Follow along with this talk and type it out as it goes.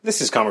This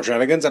is Comic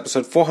Shenanigans,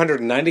 episode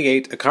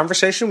 498, a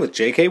conversation with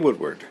J.K.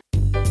 Woodward.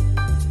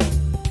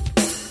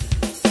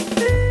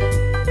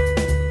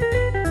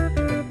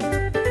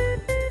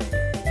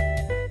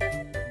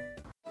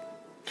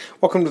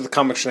 Welcome to the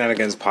Comic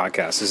Shenanigans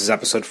podcast. This is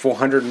episode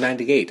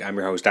 498. I'm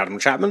your host, Adam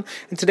Chapman,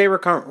 and today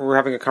we're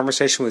having a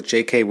conversation with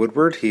J.K.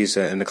 Woodward. He's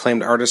an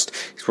acclaimed artist.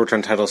 He's worked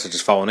on titles such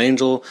as Fallen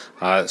Angel,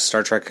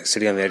 Star Trek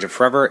City on the Edge of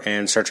Forever,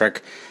 and Star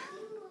Trek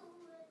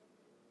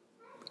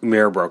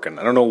Mirror Broken.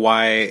 I don't know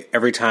why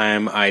every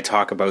time I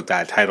talk about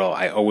that title,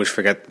 I always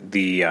forget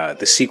the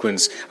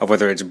sequence of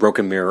whether it's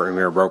Broken Mirror or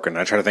Mirror Broken.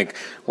 I try to think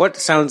what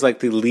sounds like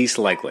the least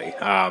likely.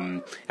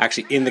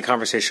 Actually, in the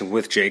conversation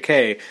with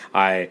JK,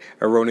 I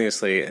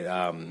erroneously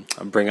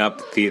bring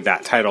up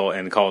that title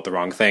and call it the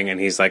wrong thing, and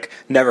he's like,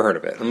 never heard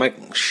of it. I'm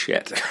like,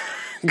 shit.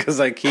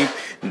 Because I keep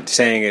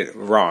saying it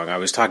wrong. I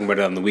was talking about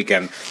it on the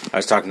weekend. I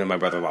was talking to my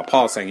brother-in-law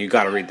Paul, saying, you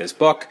got to read this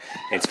book.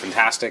 It's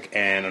fantastic.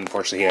 And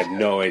unfortunately,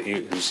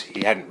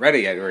 he hadn't read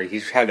it yet, or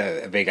he had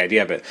a vague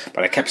idea of it.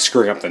 But I kept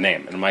screwing up the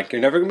name. And I'm like, you're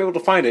never going to be able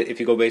to find it if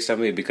you go based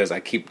on me, because I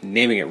keep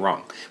naming it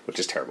wrong, which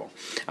is terrible.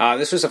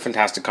 This was a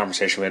fantastic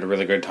conversation. We had a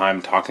really good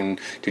time talking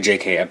to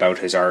JK about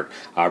his art,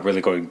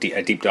 really going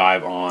a deep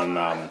dive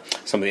on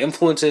some of the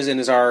influences in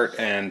his art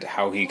and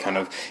how he kind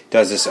of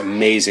does this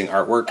amazing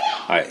artwork.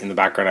 In the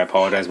background, I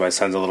apologize. My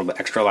son's a little bit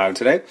extra loud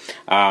today.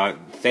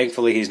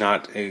 Thankfully, he's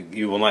not.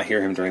 You will not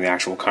hear him during the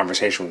actual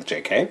conversation with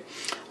JK.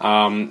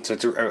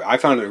 I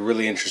found it a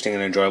really interesting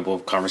and enjoyable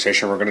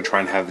conversation. We're going to try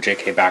and have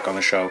JK back on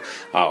the show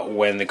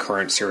when the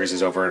current series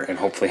is over, and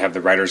hopefully have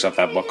the writers of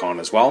that book on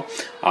as well.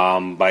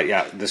 But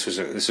yeah, this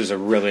was a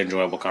really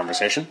enjoyable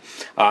conversation.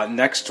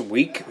 Next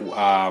week,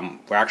 we're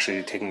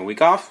actually taking a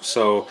week off,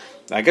 so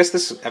I guess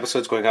this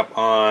episode's going up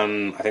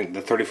on, I think,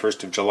 the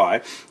 31st of July.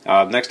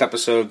 Next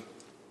episode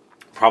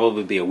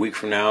probably be a week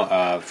from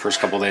now, first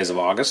couple days of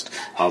August.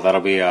 That'll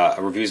be a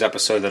reviews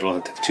episode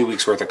that'll have 2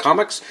 weeks worth of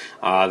comics.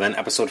 Then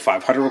episode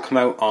 500 will come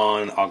out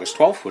on August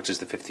 12th, which is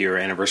the 5th year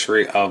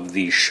anniversary of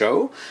the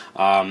show.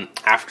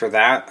 After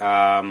that,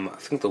 I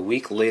think the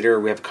week later,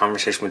 we have a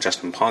conversation with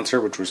Justin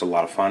Ponser, which was a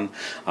lot of fun.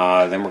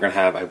 Then we're going to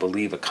have, I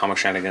believe, a Comic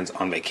Shenanigans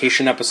on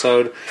Vacation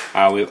episode.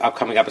 We have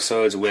upcoming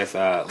episodes with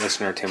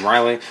listener Tim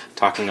Riley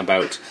talking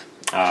about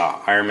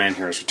Iron Man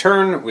Heroes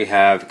Return. We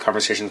have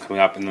conversations coming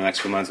up in the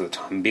next few months with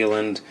Tom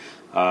Beeland.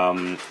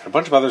 A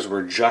bunch of others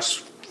we're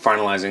just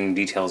finalizing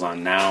details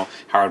on now.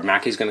 Howard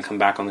Mackey's going to come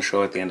back on the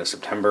show at the end of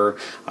September.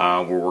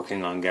 We're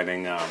working on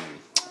getting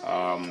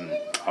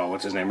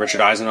what's his name? Richard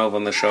Eisenhower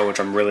on the show, which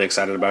I'm really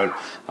excited about.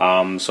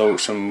 So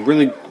some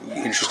really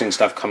interesting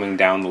stuff coming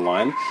down the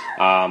line.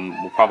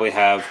 We'll probably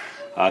have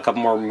a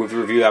couple more movie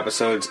review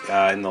episodes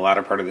in the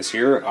latter part of this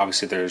year.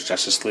 Obviously, there's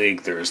Justice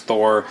League, there's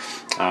Thor,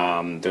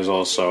 there's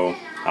also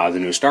the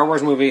new Star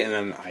Wars movie, and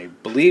then I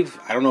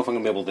don't know if I'm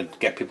going to be able to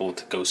get people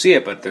to go see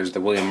it, but there's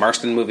the William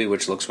Marston movie,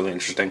 which looks really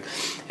interesting,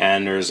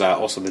 and there's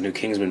also the new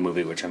Kingsman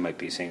movie, which I might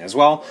be seeing as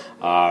well.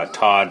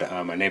 Todd,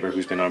 my neighbor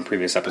who's been on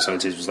previous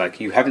episodes, he was like,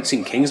 you haven't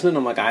seen Kingsman?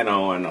 I'm like, I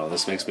know,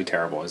 this makes me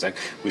terrible. He's like,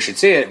 we should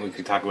see it, and we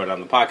could talk about it on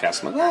the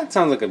podcast. I'm like, that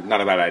sounds like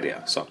not a bad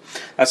idea. So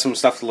that's some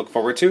stuff to look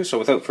forward to. So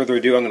without further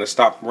ado, I'm going to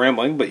stop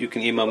rambling, but you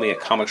can email me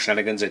at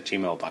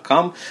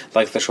comicshenanigans@gmail.com.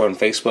 Like the show on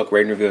Facebook,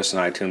 rate and review us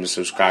on iTunes,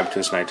 subscribe to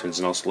us on iTunes,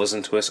 and also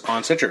listen to us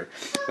on Stitcher.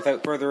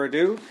 Without further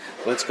ado,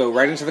 let's go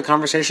right into the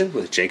conversation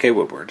with J.K.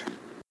 Woodward.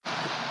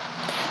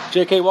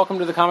 J.K., welcome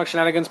to the Comic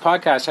Shenanigans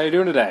podcast. How are you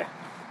doing today?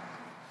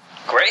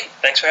 Great.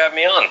 Thanks for having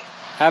me on.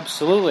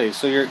 Absolutely.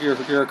 So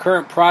your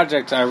current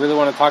project, I really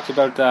want to talk to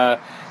you about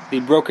the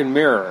Broken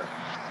Mirror.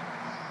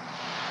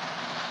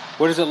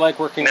 What is it like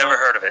working Never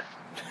heard of it.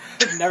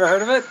 Never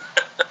heard of it?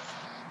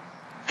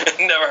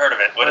 Never heard of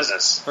it. What is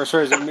this? Or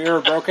sorry, is it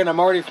Mirror Broken? Oh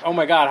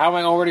my god, how am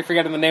I already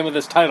forgetting the name of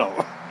this title?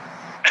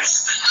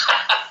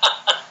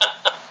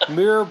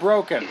 Mirror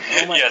Broken.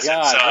 Oh my god,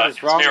 what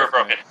is wrong Mirror with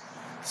Broken. me?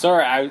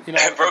 Sorry,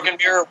 Broken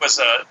Mirror was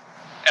a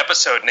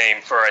episode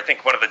name for, I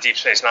think, one of the Deep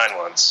Space Nine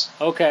ones.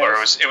 Okay. Or it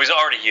was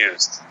already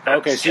used.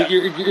 Okay, so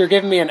you're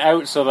giving me an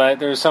out so that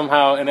there's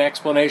somehow an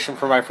explanation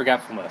for my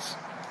forgetfulness.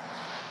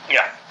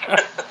 Yeah.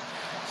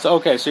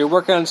 So you're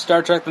working on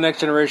Star Trek The Next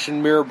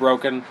Generation, Mirror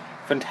Broken.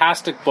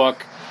 Fantastic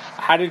book.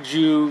 How did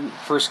you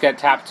first get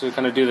tapped to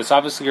kind of do this?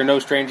 Obviously, you're no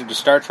stranger to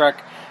Star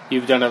Trek.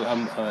 You've done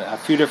a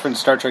few different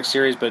Star Trek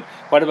series, but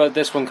what about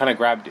this one kind of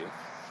grabbed you?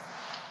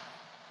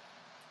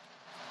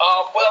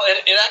 Well,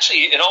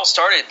 it all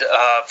started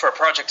for a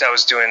project I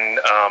was doing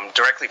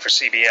directly for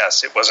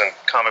CBS. It wasn't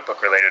comic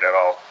book related at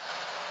all.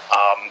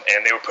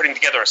 And they were putting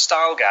together a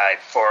style guide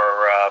for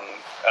a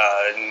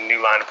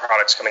new line of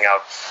products coming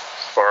out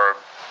for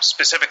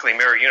specifically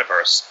Mirror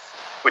Universe,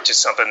 which is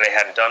something they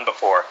hadn't done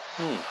before.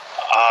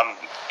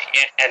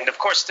 And of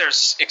course,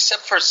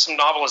 except for some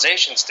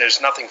novelizations,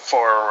 there's nothing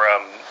for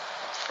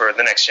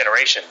the Next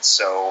Generation.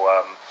 So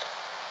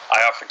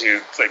I offered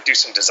to do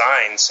some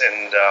designs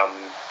and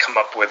come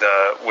up with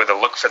a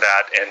look for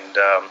that, and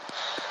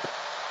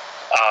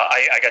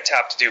I got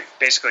tapped to do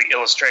basically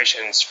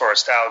illustrations for a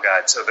style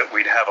guide, so that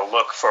we'd have a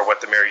look for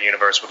what the Mirror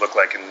Universe would look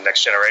like in the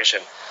Next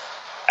Generation.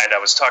 and I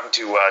was talking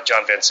to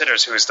John Van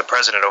Sitters, who is the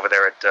president over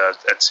there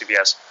at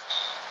CBS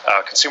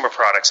Consumer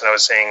Products, and I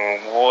was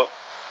saying, well,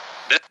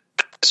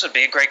 this would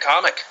be a great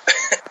comic.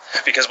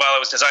 Because while I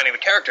was designing the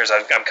characters,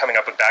 I'm coming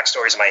up with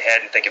backstories in my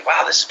head and thinking,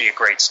 wow, this would be a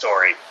great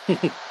story.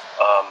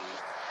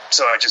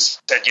 So I just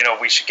said,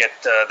 we should get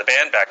the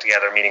band back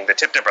together, meaning the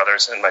Tipton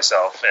brothers and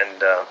myself,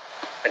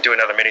 and do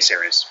another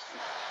miniseries.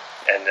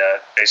 And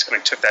basically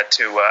took that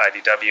to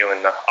IDW,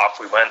 and off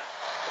we went.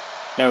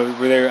 Now,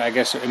 were they, I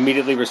guess,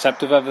 immediately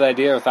receptive of the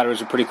idea, or thought it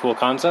was a pretty cool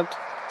concept?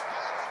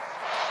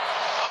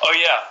 Oh,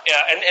 yeah.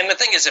 And the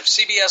thing is, if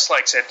CBS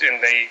likes it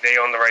and they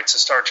own the rights to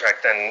Star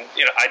Trek, then,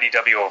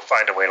 IDW will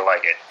find a way to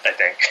like it, I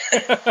think.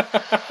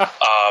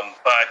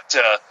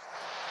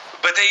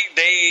 But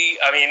they,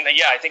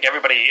 I think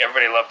everybody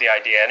loved the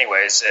idea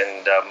anyways,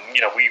 and,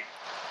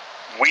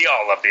 we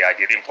all love the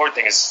idea. The important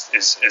thing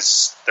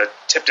is the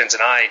Tiptons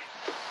and I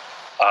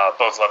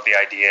both loved the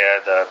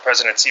idea. The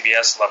president of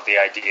CBS loved the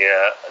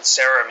idea.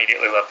 Sarah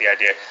immediately loved the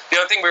idea. The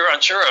only thing we were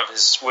unsure of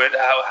is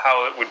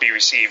how it would be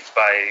received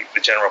by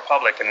the general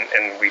public,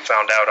 and we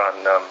found out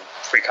on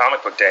Free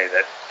Comic Book Day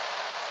that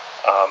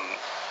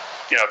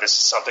this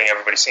is something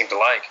everybody seemed to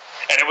like.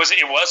 And it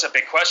was a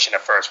big question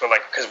at first. We're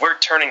like, because we're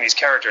turning these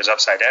characters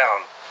upside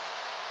down,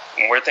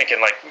 and we're thinking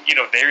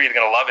they're either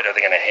going to love it or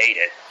they're going to hate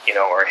it,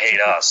 or hate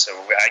us. So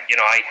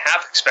I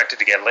half expected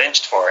to get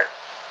lynched for it.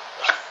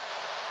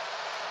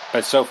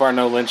 But so far,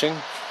 no lynching?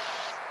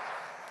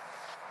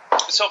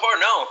 So far,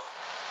 no.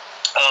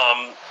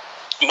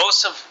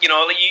 Most of,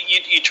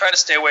 you try to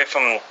stay away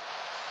from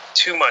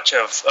too much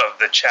of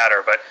the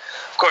chatter. But,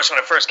 of course, when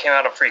it first came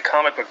out on Free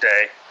Comic Book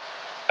Day,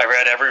 I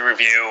read every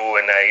review,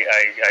 and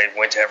I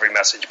went to every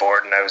message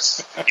board, and I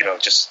was,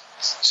 just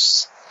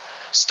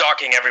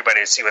stalking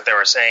everybody to see what they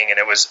were saying, and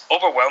it was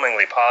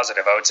overwhelmingly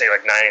positive. I would say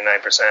like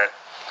 99%.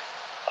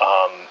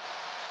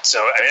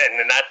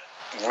 And that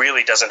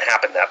really doesn't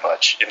happen that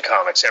much in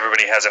comics.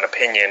 Everybody has an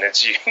opinion.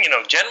 It's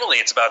generally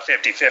it's about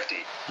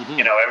 50-50.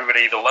 Mm-hmm.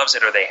 Everybody either loves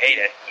it or they hate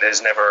it.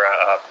 There's never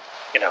a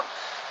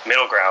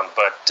middle ground.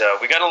 But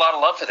we got a lot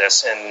of love for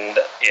this, and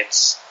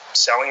it's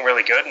selling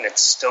really good, and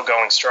it's still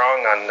going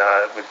strong on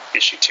with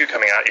issue 2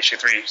 coming out, issue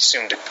 3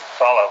 soon to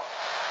follow.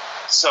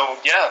 So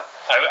yeah,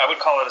 I would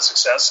call it a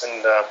success,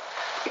 and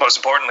most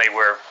importantly,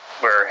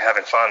 we're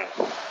having fun.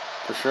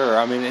 For sure.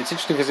 I mean, it's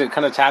interesting because it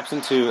kind of taps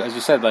into, as you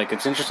said,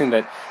 it's interesting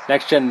that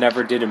Next Gen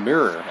never did a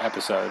mirror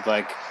episode.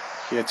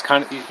 It's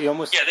kind of, you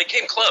almost... Yeah, they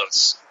came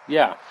close.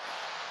 Yeah.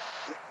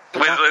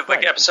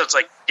 With episodes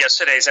like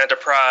Yesterday's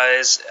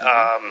Enterprise,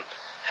 mm-hmm.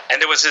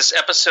 And there was this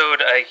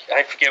episode,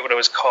 I forget what it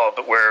was called,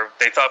 but where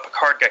they thought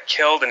Picard got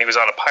killed and he was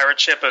on a pirate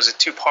ship. It was a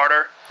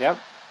 2-parter. Yep.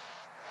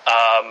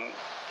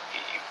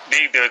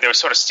 They were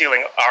sort of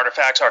stealing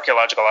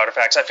archaeological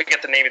artifacts. I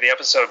forget the name of the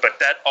episode, but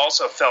that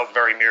also felt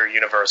very Mirror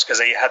Universe because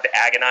they had the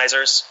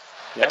agonizers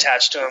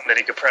attached to them that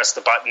he could press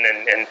the button,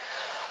 and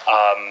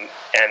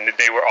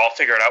they were all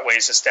figuring out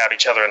ways to stab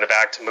each other in the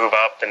back to move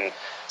up, and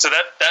so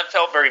that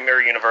felt very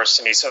Mirror Universe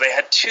to me. So they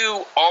had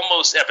 2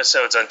 almost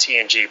episodes on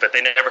TNG, but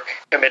they never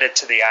committed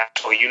to the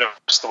actual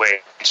universe the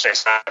way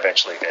DS9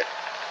 eventually did.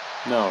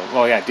 No,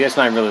 well, yeah,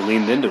 DS9 really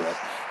leaned into it.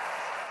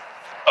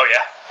 Oh yeah.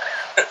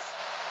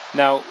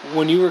 Now,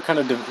 when you were kind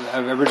of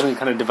originally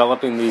kind of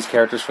developing these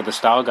characters for the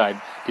style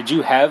guide, did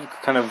you have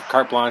kind of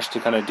carte blanche to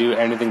kind of do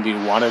anything that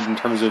you wanted in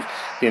terms of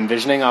the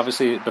envisioning,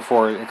 obviously,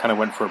 before it kind of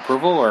went for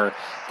approval, or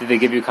did they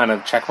give you kind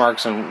of check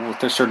marks and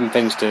there's certain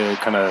things to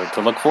kind of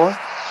to look for?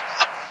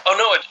 Oh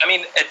no,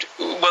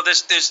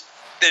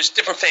 there's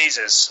different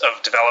phases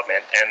of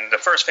development, and the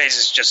first phase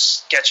is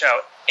just sketch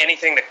out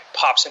anything that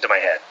pops into my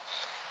head,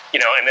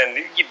 and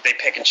then they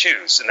pick and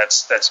choose, and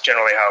that's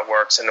generally how it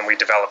works, and then we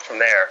develop from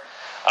there.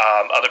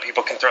 Other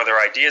people can throw their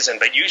ideas in,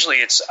 but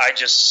usually I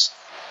just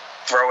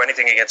throw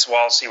anything against the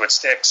wall, see what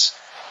sticks,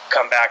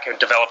 come back and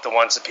develop the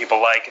ones that people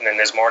like, and then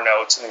there's more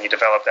notes, and then you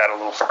develop that a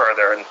little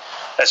further, and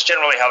that's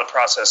generally how the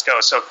process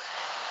goes. So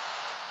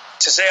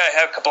to say I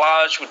have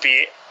collage would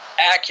be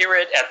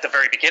accurate at the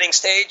very beginning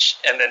stage,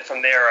 and then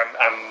from there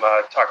I'm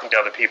talking to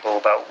other people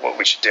about what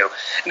we should do.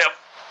 Now,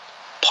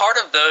 part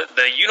of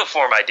the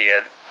uniform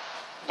idea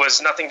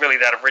was nothing really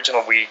that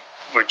original.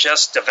 We're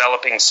just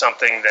developing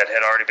something that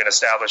had already been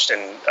established in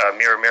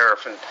Mirror Mirror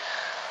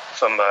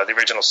from the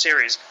original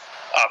series,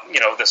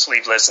 the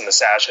sleeveless and the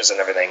sashes and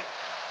everything.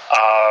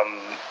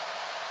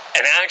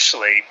 And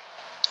actually,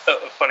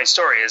 a funny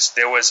story is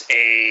there was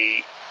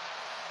a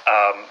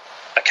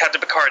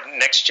Captain Picard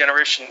Next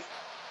Generation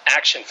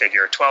action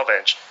figure,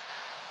 12-inch.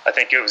 I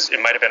think it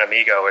might have been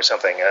Amigo or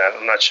something.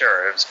 I'm not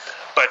sure.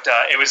 But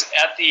it was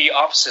at the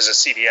offices of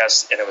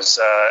CBS, and it was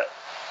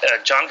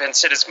John Van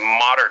Sitters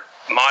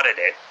modded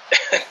it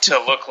to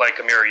look like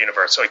a Mirror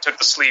Universe. So he took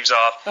the sleeves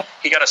off.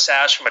 He got a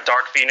sash from a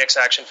Dark Phoenix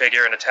action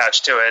figure and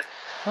attached to it.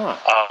 Huh.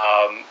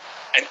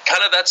 And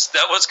kind of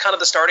that was kind of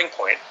the starting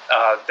point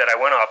that I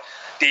went off.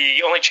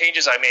 The only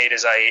changes I made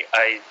is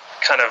I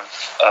kind of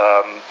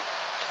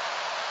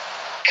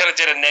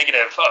did a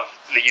negative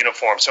of the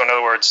uniform. So in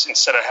other words,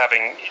 instead of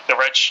having the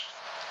red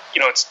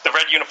it's the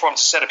red uniforms,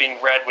 instead of being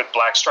red with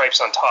black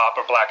stripes on top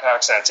or black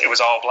accents, it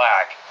was all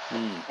black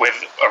with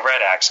a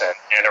red accent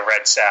and a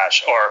red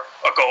sash or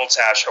a gold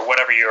sash or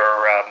whatever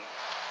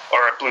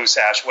or a blue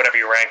sash, whatever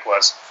your rank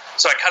was.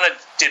 So I kind of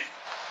did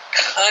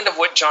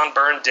what John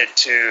Byrne did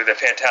to the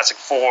Fantastic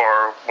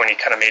Four when he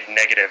kind of made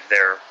negative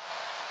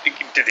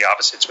did the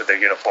opposites with their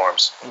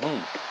uniforms.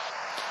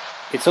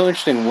 It's so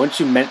interesting.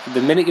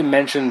 The minute you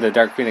mentioned the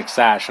Dark Phoenix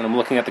sash, and I'm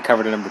looking at the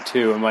cover to number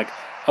 2, I'm like,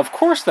 of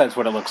course that's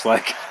what it looks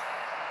like.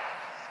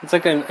 It's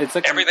like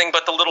everything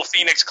but the little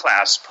Phoenix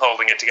clasp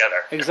holding it together.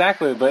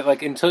 Exactly, but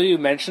like until you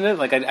mention it,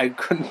 like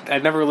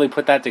I'd never really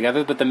put that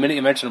together. But the minute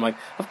you mention it, I'm like,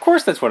 of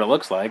course that's what it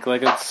looks like.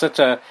 Like it's such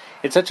a,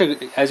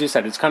 as you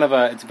said,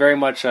 it's very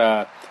much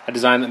a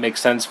design that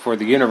makes sense for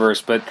the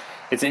universe, but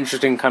it's an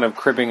interesting kind of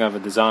cribbing of a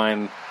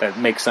design that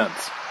makes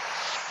sense.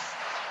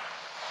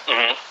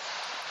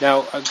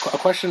 Now, a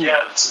question.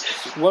 Yeah.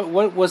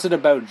 What was it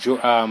about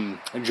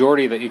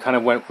Geordi that you kind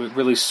of went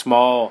really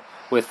small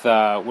with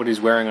what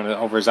he's wearing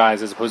over his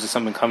eyes, as opposed to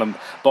something kind of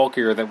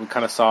bulkier that we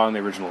kind of saw in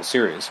the original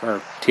series,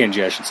 or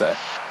TNG, I should say?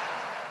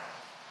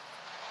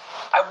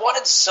 I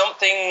wanted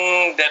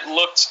something that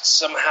looked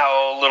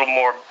somehow a little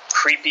more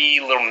creepy,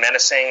 a little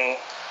menacing.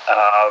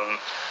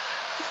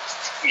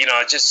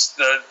 Just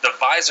the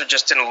visor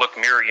just didn't look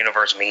Mirror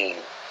Universe mean.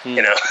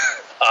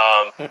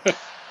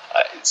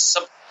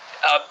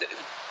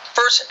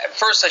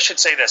 First, I should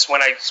say this: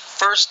 when I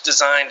first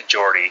designed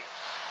Geordi,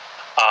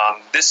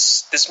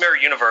 this Mirror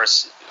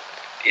Universe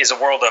is a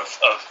world of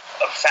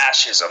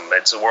fascism.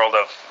 It's a world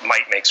of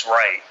might makes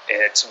right.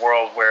 It's a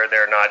world where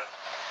they're not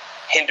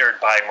hindered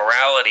by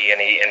morality in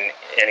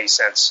any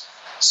sense.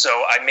 So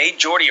I made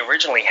Geordi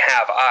originally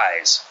have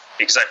eyes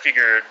because I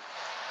figured,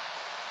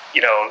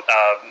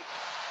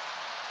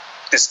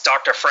 this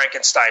Dr.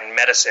 Frankenstein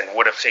medicine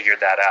would have figured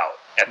that out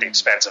at the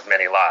expense of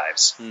many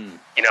lives,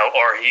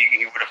 or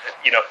he would have,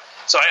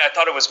 So I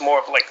thought it was more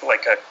of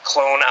like a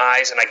clone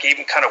eyes, and I gave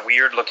him kind of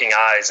weird looking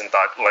eyes and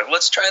thought, like,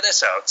 let's try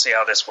this out, see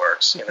how this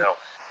works,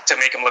 to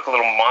make him look a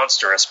little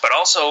monstrous. But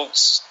also,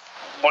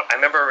 I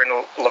remember in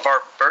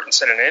LeVar Burton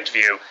said in an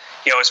interview,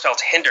 he always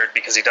felt hindered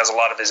because he does a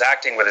lot of his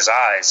acting with his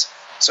eyes.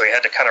 So he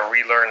had to kind of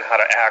relearn how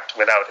to act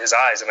without his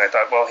eyes. And I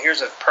thought, well,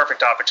 here's a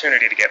perfect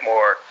opportunity to get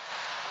more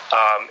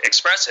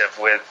expressive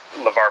with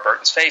LeVar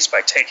Burton's face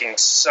by taking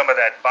some of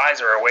that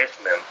visor away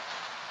from him.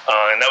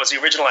 And that was the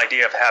original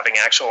idea of having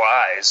actual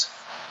eyes.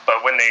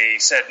 But when they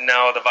said,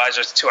 no, the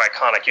visor's too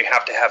iconic, you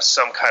have to have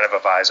some kind of a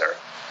visor,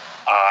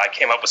 I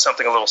came up with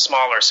something a little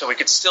smaller so we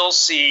could still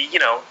see,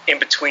 in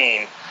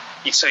between.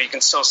 So you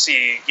can still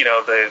see,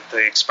 the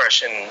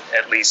expression,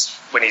 at least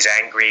when he's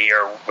angry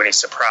or when he's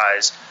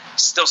surprised.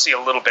 Still see a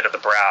little bit of the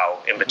brow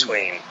in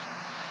between.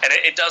 And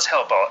it does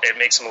help. It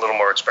makes him a little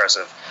more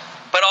expressive.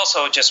 But also,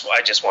 I just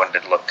wanted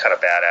it to look kind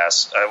of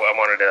badass. I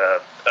wanted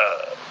a,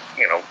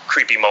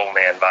 creepy mole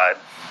man vibe.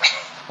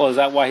 Well, is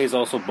that why he's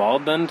also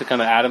bald then, to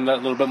kind of add him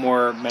that little bit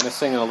more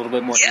menacing and a little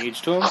bit more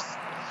age to him?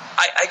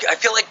 I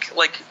feel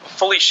like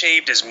fully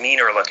shaved is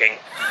meaner looking,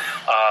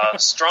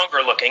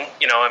 stronger looking.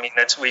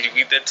 That's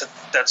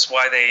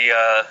why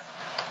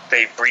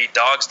they breed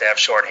dogs to have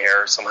short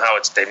hair. Somehow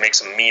they makes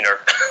them meaner.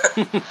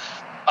 I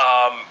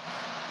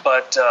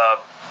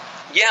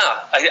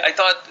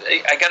thought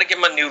I got to give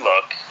him a new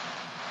look,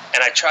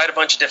 and I tried a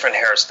bunch of different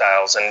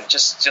hairstyles, and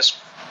just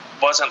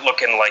wasn't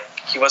looking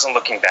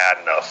bad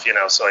enough,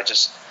 So I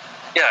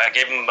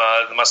gave him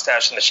the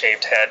mustache and the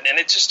shaved head, and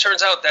it just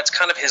turns out that's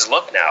kind of his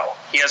look now.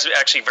 He has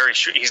actually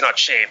he's not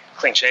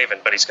clean shaven,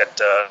 but he's got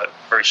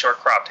very short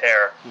cropped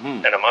hair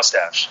and a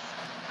mustache.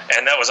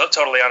 And that was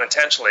totally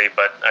unintentionally,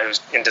 but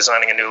in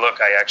designing a new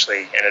look, I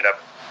actually ended up,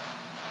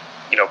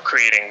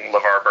 creating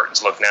LeVar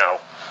Burton's look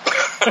now.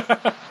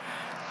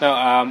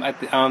 Now,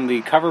 on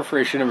the cover for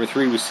issue number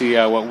 3, we see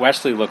what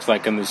Wesley looks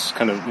like in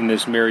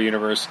this mirror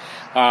universe,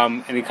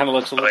 and he kind of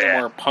looks a little bit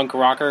more punk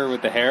rocker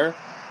with the hair.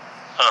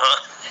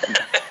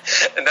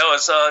 And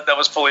that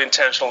was fully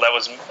intentional. That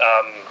was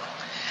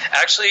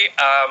actually,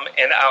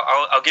 and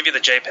I'll give you the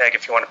JPEG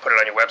if you want to put it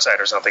on your website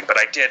or something. But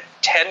I did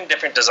 10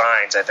 different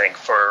designs, I think,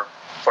 for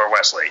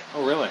Wesley.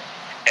 Oh, really?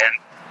 And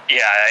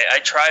yeah, I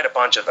tried a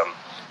bunch of them,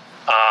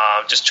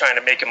 just trying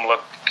to make him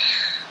look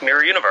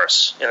mirror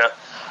universe,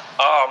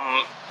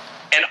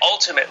 And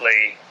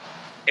ultimately,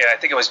 I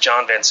think it was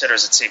John Van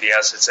Sitters at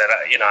CBS that said,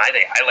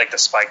 I like the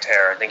spiked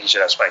hair. I think he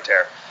should have spiked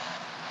hair.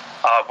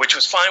 Which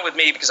was fine with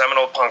me because I'm an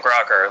old punk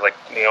rocker, like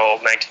the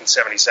old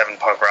 1977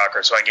 punk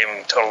rocker. So I gave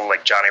him total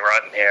like Johnny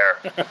Rotten hair.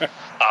 But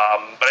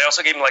I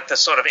also gave him like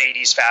this sort of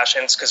 80s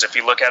fashions because if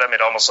you look at him,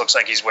 it almost looks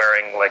like he's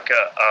wearing like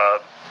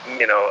a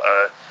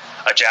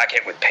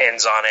jacket with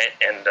pins on it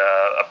and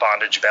a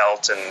bondage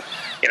belt and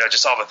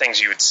just all the things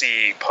you would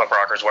see punk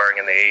rockers wearing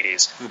in the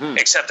 80s.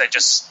 Except I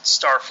just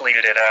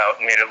Starfleeted it out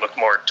and made it look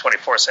more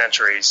 24th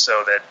century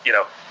so that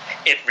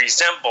it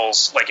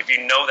resembles, like if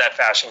you know that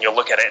fashion, you'll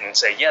look at it and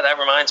say, yeah, that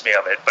reminds me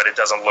of it, but it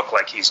doesn't look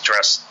like he's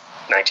dressed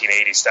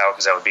 1980s style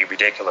because that would be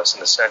ridiculous in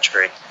this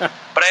century. But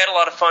I had a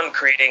lot of fun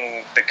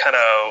creating the kind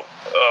of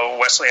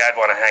Wesley I'd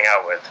want to hang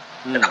out with.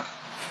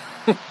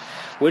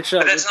 Which,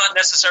 but that's not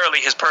necessarily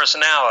his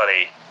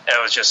personality.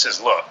 It was just his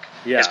look.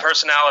 Yeah. His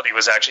personality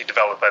was actually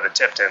developed by the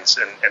Tiptons,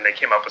 and they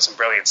came up with some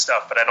brilliant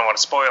stuff. But I don't want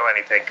to spoil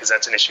anything because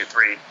that's an issue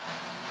 3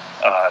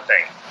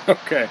 thing.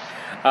 Okay.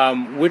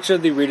 Which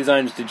of the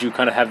redesigns did you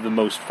kind of have the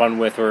most fun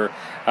with, or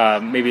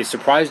maybe it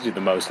surprised you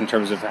the most in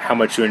terms of how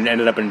much you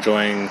ended up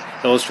enjoying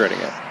illustrating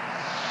it?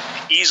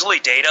 Easily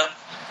Data.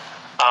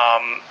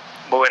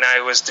 But when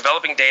I was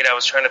developing Data, I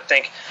was trying to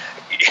think.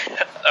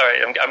 All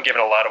right, I'm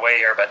giving a lot away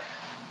here, but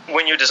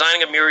when you're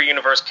designing a mirror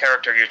universe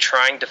character, you're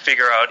trying to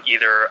figure out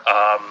either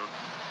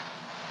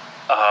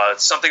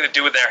something to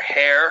do with their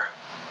hair,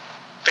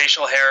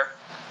 facial hair,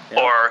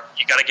 or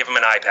you got to give them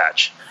an eye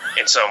patch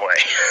in some way.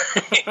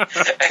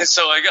 And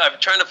so I'm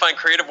trying to find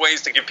creative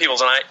ways to give people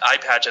eye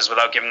patches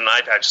without giving them an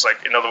eye patch. It's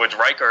like, in other words,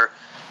 Riker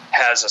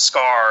has a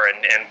scar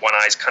and one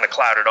eye's kind of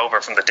clouded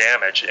over from the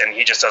damage, and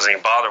he just doesn't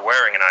even bother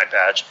wearing an eye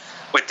patch.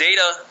 With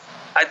Data,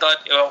 I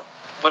thought,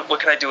 what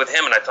can I do with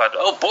him? And I thought,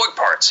 Borg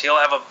parts. He'll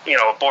have a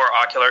Borg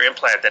ocular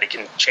implant that he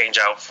can change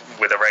out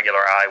with a regular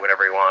eye,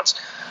 whatever he wants.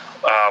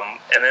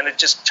 And then it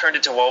just turned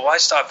into, why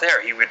stop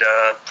there? He would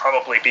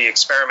probably be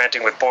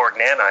experimenting with Borg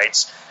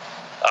nanites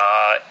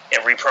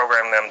and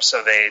reprogram them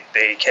so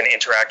they can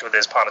interact with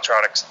his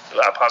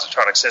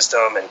positronic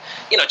system, and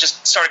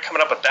just started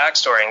coming up with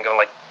backstory and going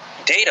like,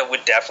 Data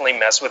would definitely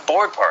mess with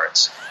Borg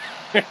parts.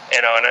 And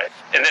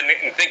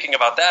then thinking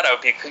about that, I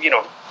would be,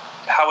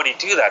 how would he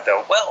do that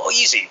though? Well,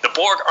 easy. The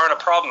Borg aren't a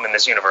problem in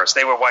this universe.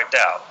 They were wiped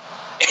out.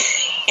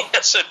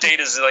 So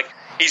Data's like,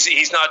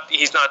 he's not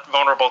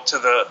vulnerable to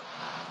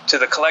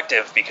the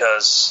collective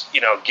because,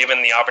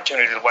 given the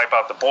opportunity to wipe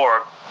out the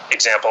Borg,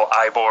 example,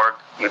 Iborg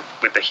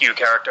with the Hugh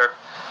character,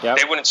 yep.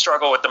 They wouldn't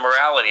struggle with the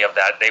morality of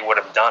that. They would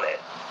have done it,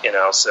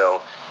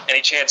 so any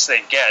chance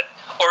they get.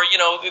 Or,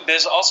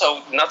 there's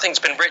also, nothing's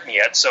been written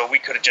yet, so we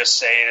could just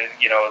say,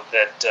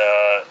 that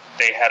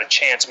they had a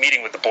chance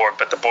meeting with the Borg,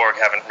 but the Borg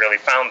haven't really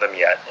found them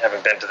yet,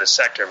 haven't been to the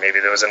sector. Maybe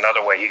there was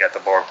another way he got the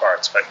Borg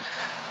parts. But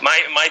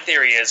my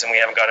theory is, and we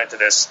haven't got into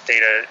this,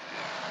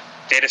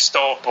 Data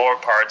stole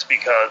Borg parts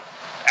because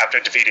after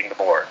defeating the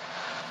Borg.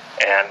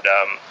 And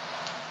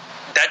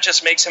that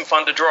just makes him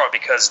fun to draw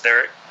because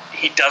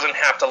he doesn't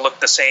have to look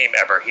the same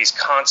ever. He's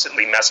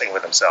constantly messing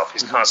with himself.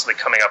 He's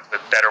constantly coming up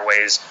with better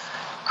ways,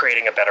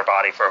 creating a better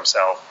body for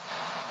himself.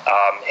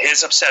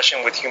 His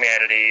obsession with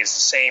humanity is the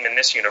same in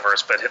this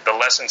universe, but the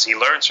lessons he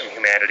learns from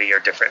humanity are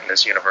different in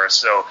this universe.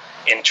 So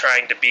in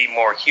trying to be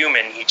more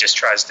human, he just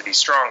tries to be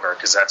stronger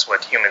because that's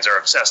what humans are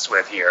obsessed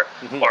with here,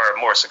 or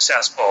more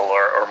successful,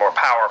 or more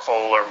powerful,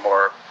 or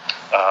more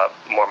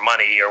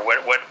money, or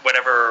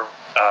whatever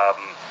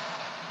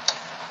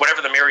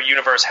the mirror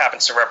universe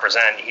happens to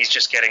represent. He's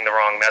just getting the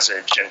wrong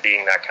message and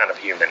being that kind of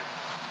human.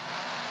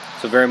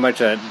 So very much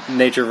a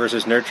nature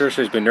versus nurture.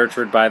 So he's been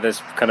nurtured by this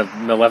kind of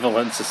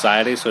malevolent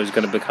society, so he's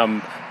going to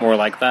become more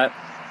like that.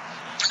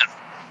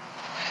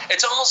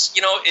 It's almost,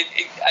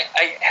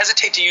 I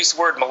hesitate to use the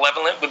word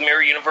malevolent with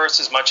Mirror Universe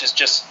as much as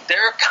just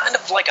they're kind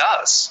of like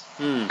us.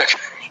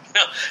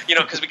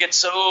 Because we get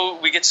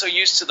so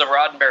used to the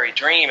Roddenberry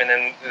dream, and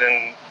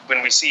then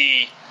when we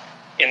see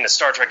in the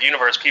Star Trek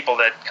universe people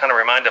that kind of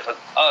remind of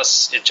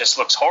us, it just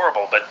looks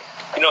horrible. But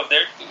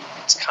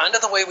it's kind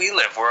of the way we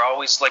live. We're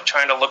always like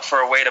trying to look for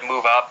a way to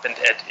move up and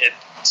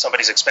at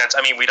somebody's expense.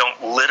 I mean, we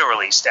don't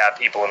literally stab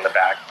people in the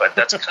back, but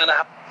that's kind of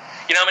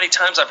how many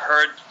times I've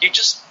heard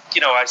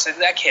I said,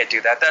 that can't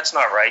do that. That's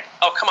not right.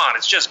 Oh, come on,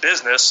 it's just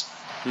business.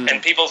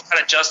 And people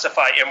kind of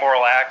justify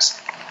immoral acts.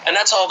 And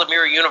that's all the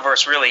Mirror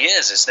Universe really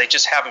is they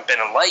just haven't been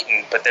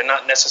enlightened, but they're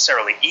not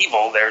necessarily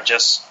evil. They're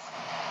just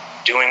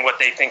doing what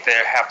they think they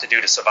have to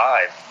do to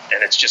survive.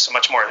 And it's just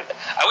much more,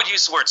 I would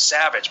use the word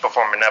savage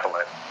before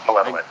malevolent.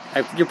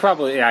 You're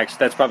probably, actually,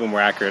 that's probably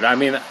more accurate. I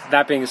mean,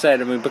 that being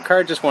said,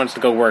 Picard just wants to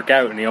go work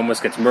out and he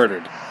almost gets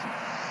murdered.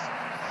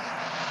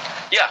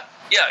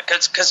 Yeah,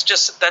 because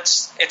just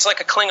it's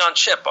like a Klingon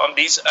ship.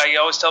 I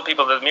always tell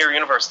people that the Mirror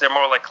Universe, they're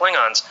more like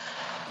Klingons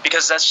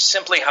because that's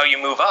simply how you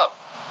move up.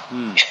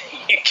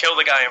 You kill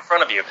the guy in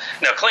front of you.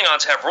 Now,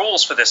 Klingons have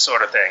rules for this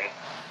sort of thing.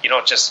 You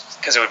don't just,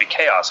 because it would be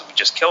chaos if you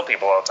just kill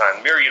people all the time.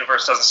 The Mirror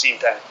Universe doesn't seem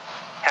to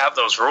have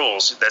those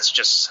rules. That's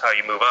just how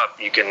you move up.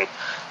 You can,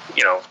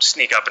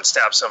 sneak up and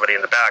stab somebody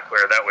in the back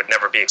where that would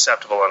never be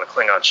acceptable on a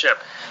Klingon ship.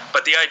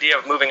 But the idea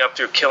of moving up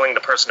through killing the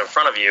person in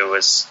front of you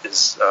is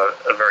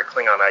a very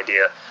Klingon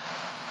idea.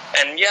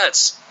 And yeah,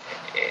 it's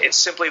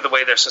simply the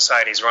way their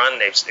societies run.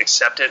 They've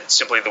accepted it's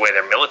simply the way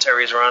their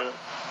militaries run,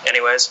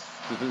 anyways.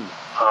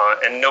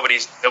 And nobody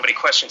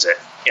questions it,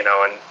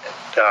 And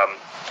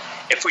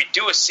if we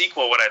do a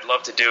sequel, what I'd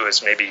love to do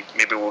is maybe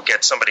we'll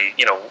get somebody,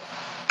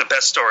 the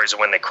best stories are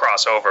when they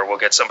cross over. We'll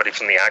get somebody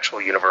from the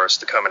actual universe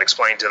to come and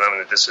explain to them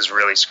that this is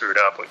really screwed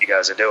up what you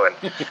guys are doing.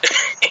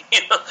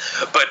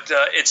 But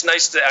it's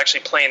nice to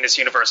actually play in this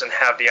universe and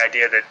have the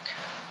idea that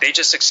they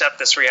just accept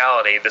this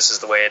reality. This is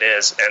the way it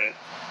is, and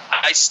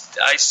I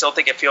still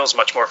think it feels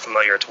much more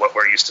familiar to what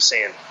we're used to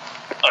seeing.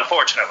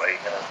 Unfortunately,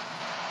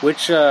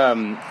 Which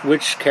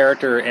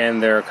character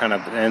and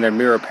their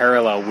mirror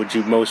parallel would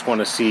you most want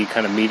to see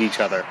kind of meet each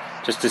other,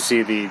 just to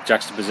see the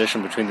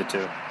juxtaposition between the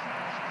two?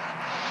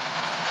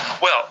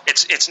 Well,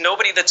 it's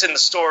nobody that's in the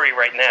story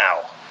right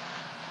now,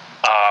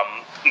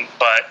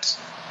 but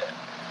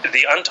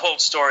the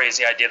untold story is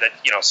the idea that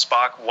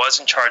Spock was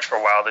in charge for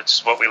a while.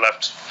 That's what we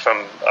left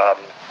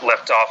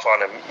off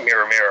on a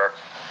Mirror.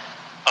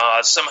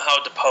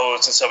 Somehow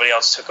deposed and somebody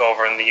else took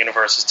over, and the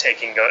universe is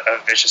taking a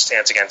vicious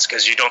stance against,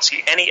 because you don't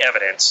see any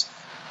evidence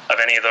of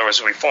any of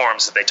those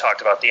reforms that they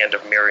talked about at the end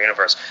of Mirror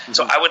Universe. Mm-hmm.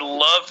 So I would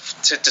love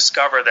to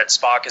discover that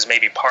Spock is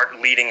maybe part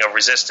leading a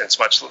resistance,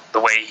 much the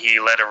way he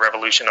led a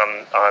revolution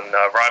on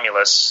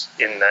Romulus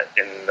in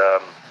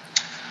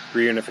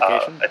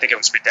Reunification. I think it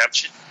was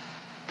Redemption.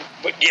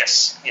 But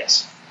yes.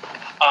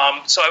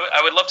 So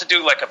I would love to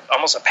do like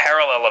almost a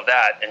parallel of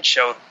that and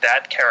show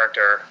that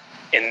character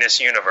in this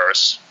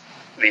universe,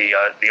 the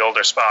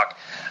older Spock,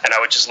 and I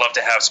would just love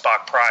to have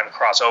Spock Prime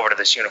cross over to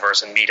this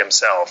universe and meet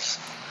himself.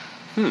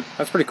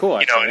 That's pretty cool,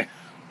 actually.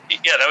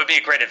 Yeah, that would be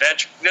a great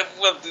adventure.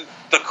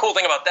 The cool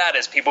thing about that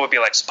is people would be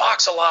like,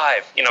 Spock's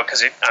alive,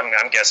 because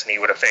I'm guessing he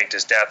would have faked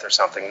his death or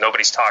something.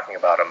 Nobody's talking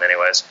about him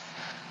anyways.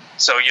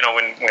 So,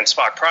 when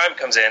Spock Prime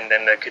comes in,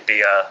 then there could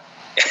be a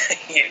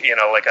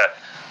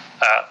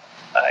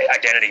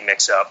identity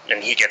mix-up,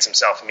 and he gets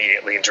himself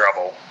immediately in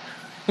trouble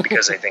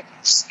because they think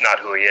it's not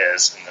who he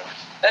is.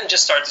 And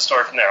just start the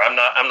story from there. I'm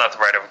not the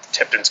writer.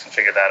 Tipton's can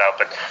figure that out,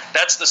 but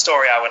that's the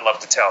story I would love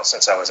to tell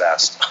since I was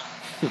asked.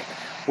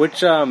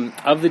 Which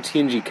of the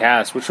TNG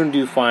cast, which one do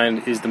you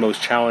find is the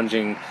most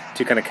challenging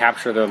to kind of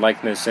capture their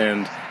likeness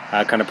and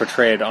kind of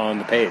portray it on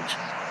the page?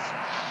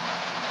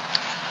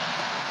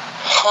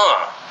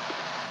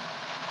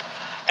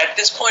 At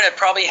this point, I'd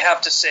probably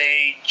have to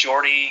say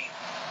Geordi,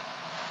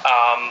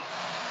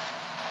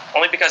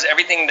 only because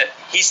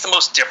he's the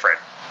most different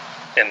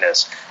in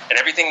this, and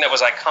everything that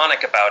was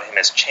iconic about him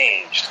has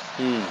changed.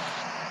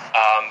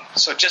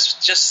 So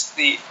just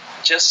the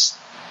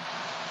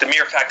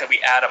mere fact that we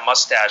add a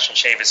mustache and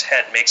shave his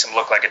head makes him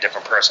look like a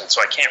different person.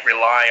 So I can't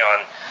rely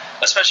on,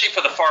 especially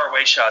for the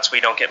faraway shots where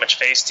you don't get much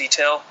face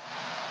detail.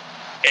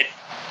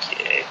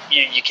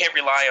 You can't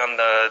rely on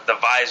the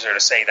visor to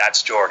say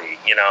that's Geordi,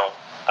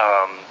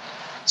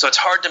 So it's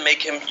hard to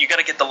make him. You got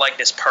to get the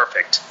likeness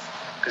perfect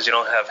because you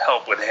don't have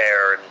help with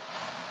hair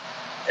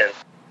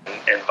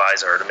and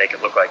visor to make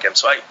it look like him.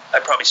 So I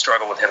probably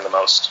struggle with him the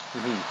most.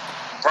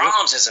 Mm-hmm.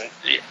 Brahms isn't.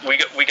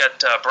 We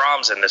got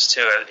Brahms in this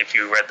too. If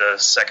you read the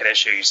second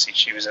issue, you see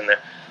she was in there.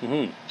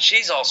 Mm-hmm.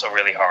 She's also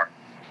really hard.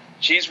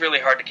 She's really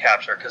hard to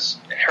capture because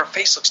her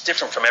face looks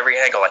different from every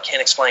angle. I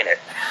can't explain it.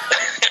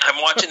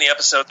 I'm watching the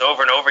episodes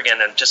over and over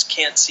again and just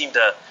can't seem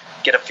to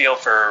get a feel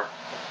for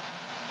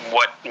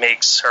what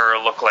makes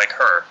her look like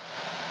her.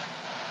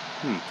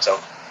 So,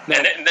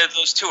 and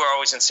those two are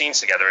always in scenes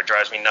together. It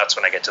drives me nuts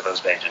when I get to those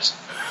pages.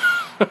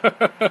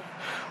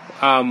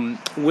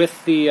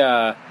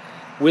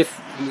 With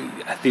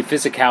the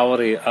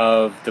physicality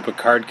of the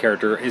Picard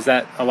character, is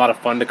that a lot of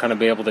fun to kind of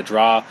be able to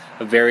draw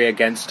a very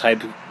against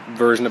type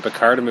version of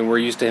Picard? I mean, we're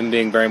used to him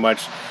being very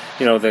much,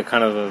 the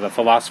kind of the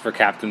philosopher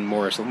captain,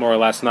 more or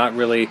less, not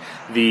really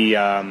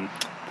the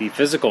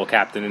physical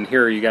captain. And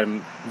here you got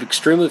him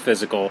extremely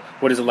physical.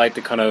 What is it like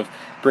to kind of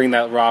bring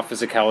that raw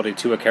physicality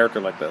to a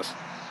character like this?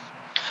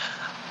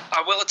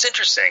 Well, it's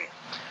interesting.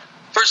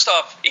 First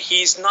off,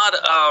 he's not.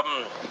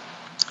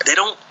 They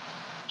don't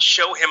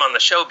show him on the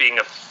show being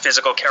a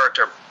physical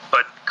character,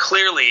 but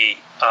clearly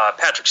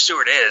Patrick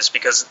Stewart is,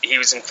 because he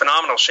was in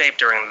phenomenal shape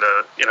during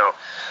the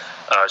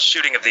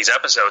shooting of these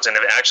episodes. And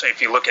actually,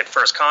 if you look at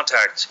First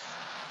Contact,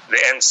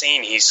 the end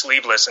scene, he's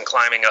sleeveless and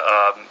climbing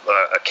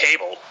a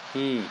cable,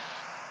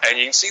 and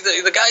you can see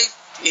the guy.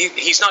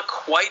 He's not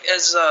quite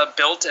as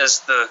built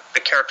as the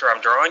character I'm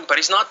drawing, but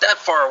he's not that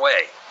far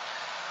away.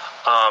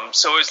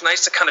 So it was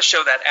nice to kind of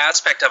show that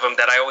aspect of him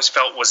that I always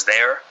felt was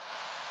there.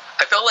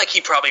 I felt like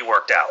he probably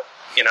worked out.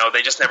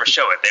 They just never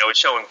show it. They always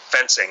show him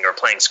fencing or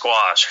playing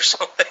squash or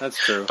something. That's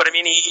true. But I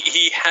mean,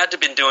 he had to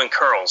have been doing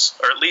curls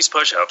or at least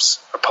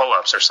push-ups or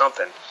pull-ups or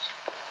something.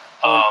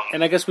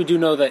 And I guess we do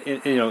know that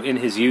in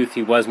his youth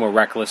he was more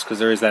reckless, because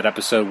there is that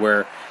episode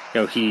where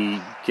he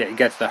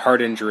gets the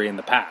heart injury in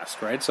the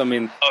past, right? So I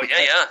mean,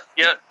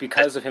 yeah.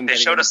 Because of him, they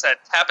showed us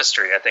that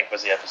tapestry. I think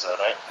was the episode,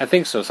 right? I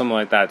think so, something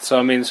like that. So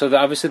I mean,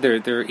 obviously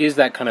there is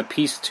that kind of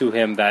piece to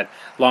him that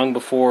long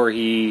before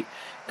he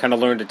kind of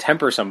learned to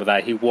temper some of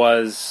that, he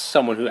was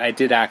someone who I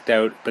did act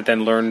out, but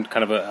then learned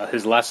kind of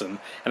his lesson.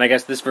 And I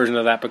guess this version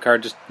of that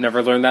Picard just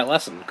never learned that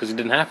lesson because he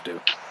didn't have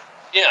to.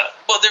 Yeah,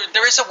 well,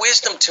 there is a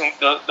wisdom to him,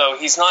 though.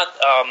 He's not.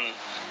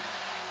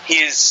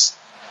 He's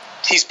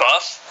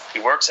buff. He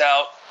works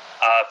out.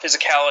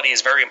 Physicality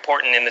is very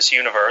important in this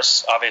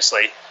universe.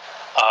 Obviously,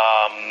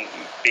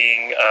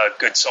 being a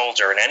good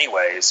soldier in any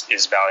way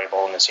is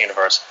valuable in this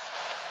universe.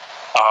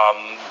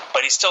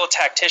 But he's still a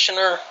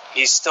tacticianer.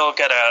 He's still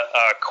got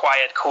a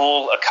quiet,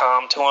 cool, a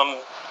calm to him.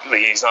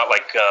 He's not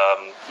like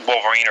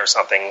Wolverine or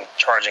something,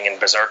 charging and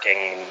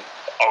berserking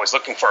always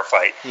looking for a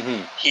fight.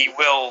 Mm-hmm.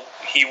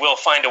 He will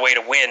find a way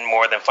to win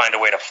more than find a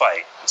way to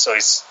fight. So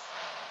he's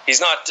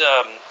not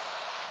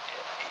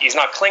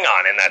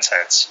Klingon in that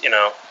sense, you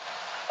know.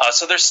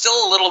 So there's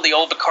still a little of the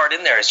old Picard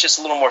in there. It's just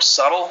a little more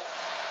subtle.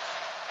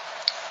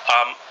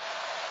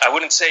 I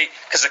wouldn't say,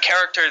 because the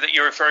character that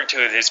you're referring to,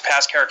 his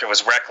past character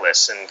was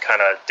reckless and kind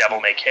of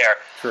devil-may-care.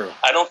 True.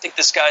 I don't think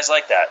this guy's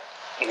like that,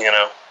 you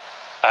know.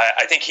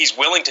 I think he's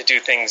willing to do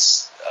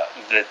things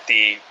that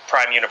the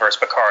Prime Universe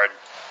Picard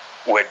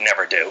would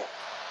never do.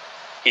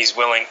 He's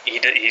willing.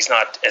 He's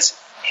not as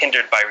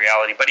hindered by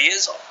reality, but he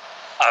is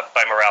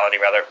by morality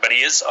rather. But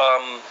he is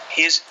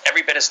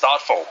every bit as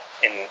thoughtful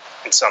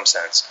in some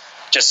sense.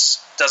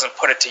 Just doesn't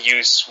put it to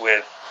use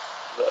with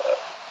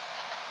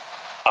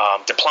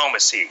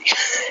diplomacy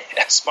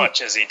as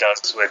much as he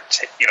does with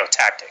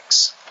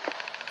tactics.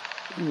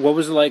 What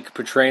was it like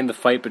portraying the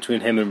fight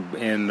between him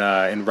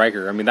and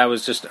Riker? I mean, that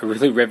was just a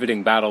really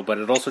riveting battle, but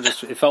it also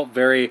it felt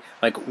very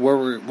like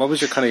what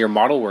was your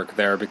model work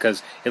there,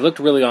 because it looked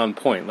really on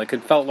point. Like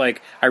it felt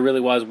like I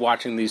really was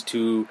watching these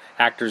two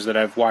actors that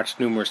I've watched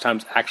numerous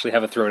times actually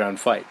have a throwdown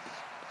fight.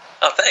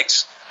 Oh,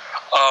 thanks.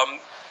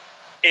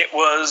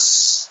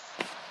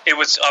 It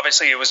was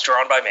obviously it was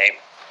drawn by me,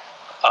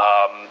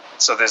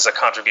 so there's a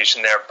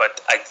contribution there.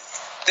 But I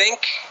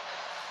think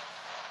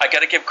I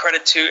got to give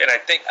credit to, and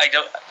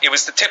it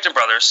was the Tipton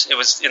brothers. It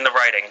was in the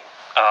writing.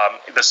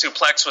 The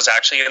suplex was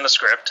actually in the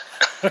script,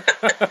 and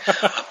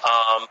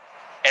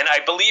I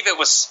believe it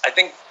was. I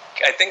think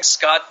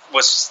Scott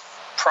was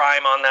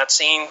prime on that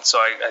scene, so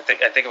I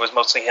think it was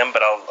mostly him.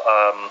 But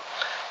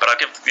I'll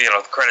give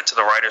credit to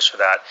the writers for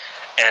that.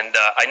 And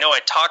I know I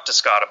talked to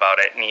Scott about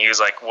it, and he was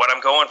like, "What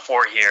I'm going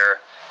for here,"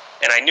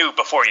 and I knew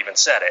before he even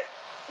said it,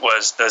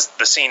 was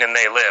the scene in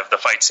They Live, the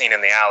fight scene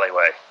in the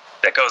alleyway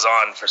that goes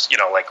on for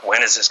like,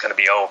 when is this going to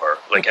be over?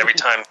 Like every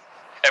time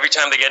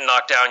they get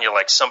knocked down, you're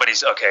like,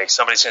 somebody's going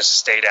to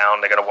stay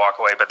down, they're going to walk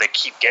away, but they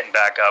keep getting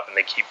back up and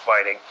they keep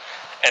fighting.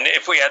 And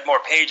if we had more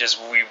pages,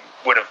 we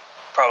would have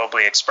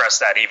probably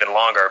expressed that even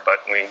longer,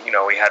 but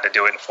we had to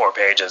do it in 4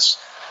 pages.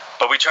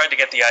 But we tried to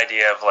get the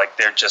idea of like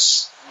they're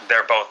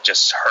both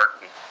just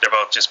hurting. They're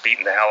both just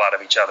beating the hell out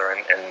of each other,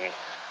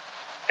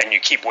 and you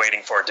keep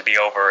waiting for it to be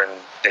over, and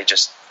they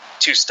just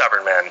two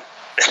stubborn men.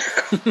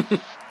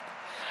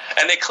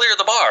 And they clear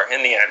the bar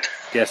in the end.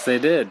 Yes, they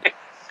did.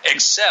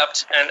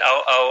 Except, and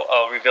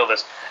I'll reveal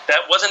this,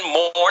 that wasn't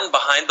Morn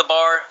behind the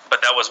bar,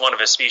 but that was one of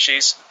his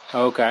species.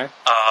 Okay.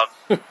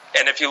 And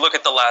if you look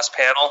at the last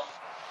panel,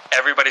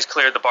 everybody's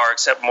cleared the bar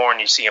except Morn.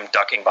 You see him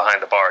ducking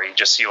behind the bar. You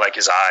just see like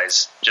his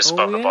eyes just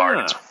above the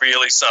bar. It's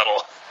really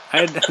subtle.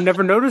 I had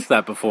never noticed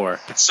that before.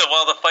 So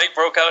while the fight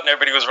broke out and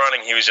everybody was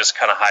running, he was just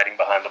kind of hiding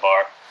behind the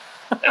bar.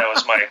 And that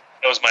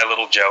was my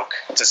little joke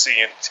to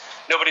see.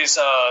 Nobody's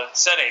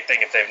said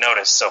anything if they've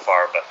noticed so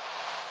far, but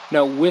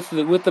now with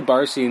the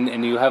bar scene,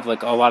 and you have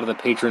like a lot of the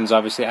patrons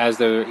obviously as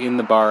they're in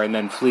the bar and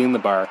then fleeing the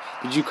bar.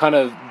 Did you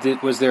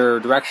was there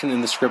a direction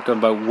in the script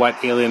about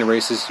what alien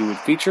races you would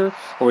feature,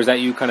 or was that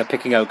you kind of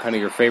picking out kind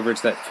of your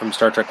favorites that from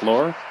Star Trek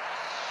lore?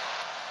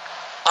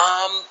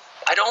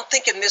 I don't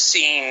think in this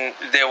scene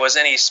there was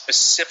any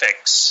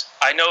specifics.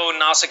 I know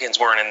Nausicaans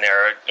weren't in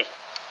there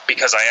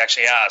because I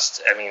actually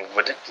asked. I mean,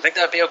 do you think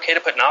that would be okay to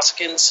put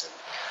Nausicaans?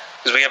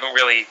 Because we haven't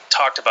really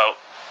talked about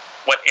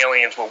what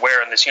aliens were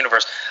where in this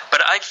universe.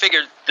 But I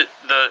figured that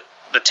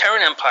the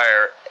Terran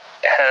Empire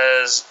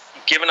has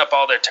given up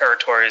all their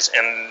territories,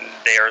 and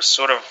they are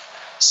sort of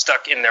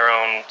stuck in their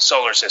own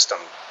solar system.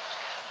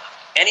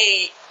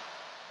 Any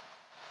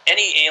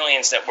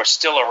aliens that were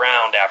still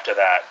around after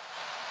that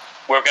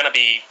were going to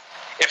be,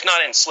 if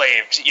not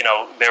enslaved,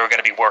 they were going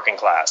to be working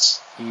class.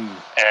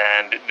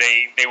 And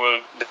they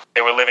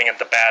were living at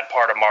the bad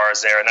part of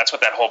Mars there, and that's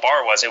what that whole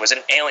bar was. It was an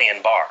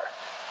alien bar.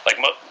 Like,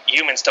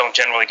 humans don't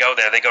generally go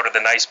there. They go to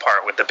the nice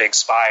part with the big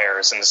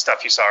spires and the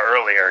stuff you saw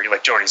earlier,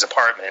 like Geordi's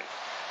apartment.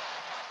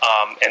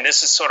 And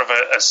this is sort of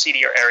a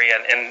seedier area.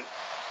 And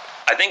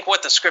I think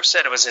what the script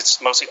said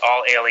it's mostly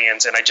all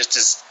aliens, and I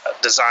just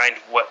designed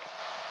what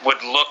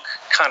would look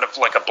kind of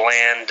like a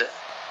bland,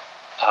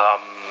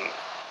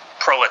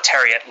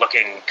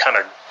 proletariat-looking kind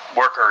of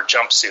worker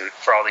jumpsuit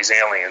for all these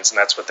aliens, and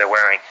that's what they're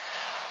wearing.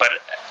 But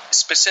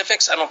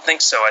specifics, I don't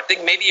think so. I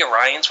think maybe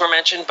Orions were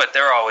mentioned, but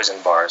they're always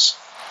in bars.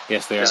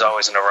 Yes, they There's are.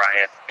 always an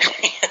Orion.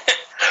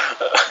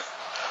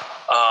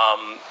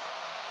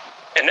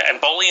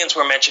 And Bolians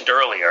were mentioned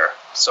earlier,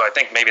 so I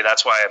think maybe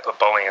that's why I put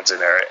Bolians in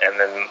there. And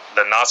then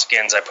the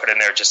Nausicaans I put in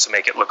there just to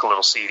make it look a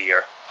little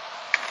seedier.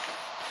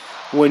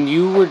 When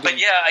you were... But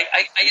yeah,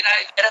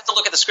 I'd have to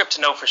look at the script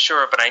to know for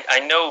sure, but I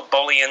know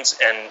Bolians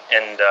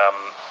and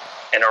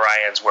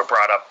Orions were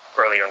brought up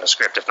earlier in the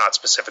script, if not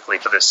specifically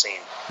for this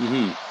scene.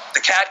 Mm-hmm.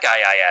 The cat guy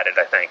I added,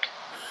 I think.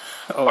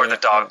 The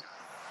dog.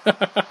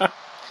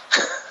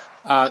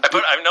 I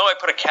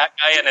put a cat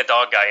guy and a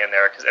dog guy in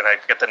there, and I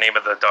forget the name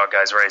of the dog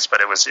guy's race,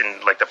 but it was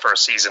in like the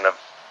first season of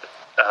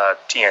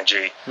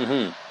TNG,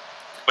 where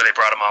they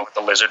brought him on with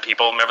the lizard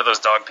people. Remember those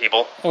dog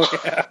people? Oh,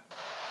 yeah.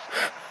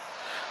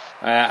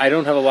 I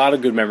don't have a lot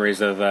of good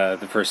memories of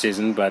the first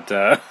season, but...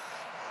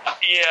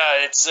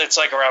 Yeah, it's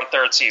like around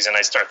third season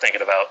I start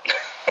thinking about.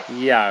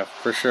 Yeah,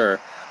 for sure.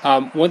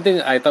 One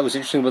thing I thought was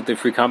interesting about the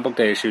Free Comic Book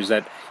Day issue is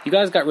that you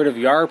guys got rid of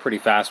Yar pretty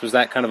fast. Was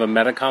that kind of a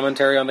meta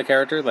commentary on the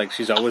character? Like,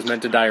 she's always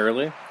meant to die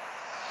early?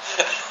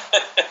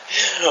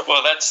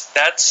 Well, that's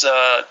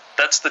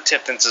the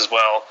Tiptons as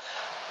well.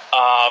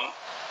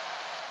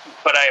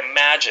 But I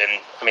imagine,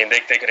 I mean,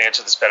 they could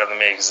answer this better than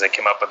me because they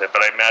came up with it,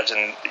 but I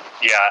imagine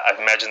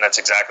that's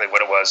exactly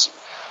what it was.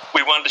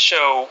 We wanted to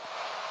show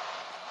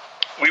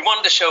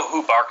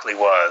who Barkley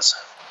was.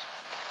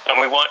 And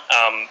we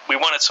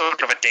wanted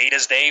sort of a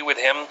Data's Day with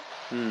him.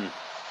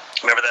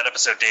 Remember that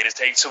episode, Data's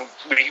Day? So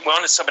we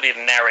wanted somebody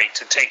to narrate,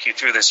 to take you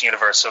through this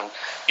universe so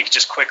you could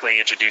just quickly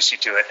introduce you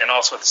to it, and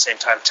also at the same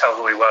time tell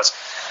who he was.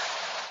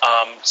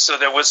 So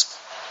there was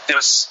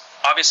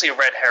obviously a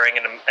red herring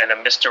and a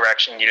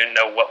misdirection. You didn't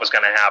know what was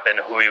going to happen,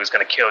 who he was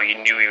going to kill. You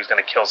knew he was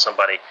going to kill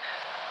somebody.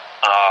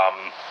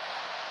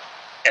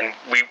 And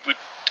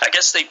I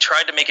guess they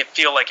tried to make it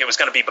feel like it was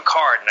going to be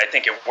Picard, and I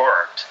think it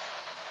worked.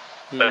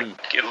 But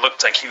it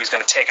looked like he was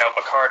going to take out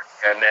Picard,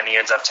 and then he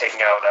ends up taking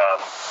out her.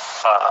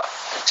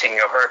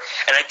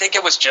 And I think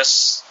it was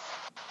just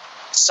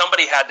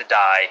somebody had to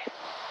die,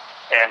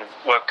 and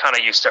we're kind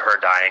of used to her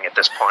dying at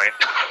this point.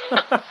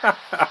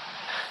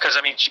 Because,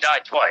 I mean, she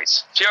died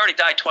twice. She already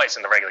died twice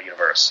in the regular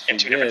universe in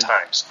two different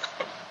times.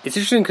 It's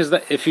interesting because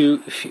if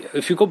you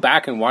go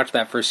back and watch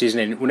that first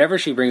season, and whenever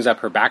she brings up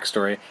her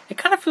backstory, it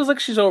kind of feels like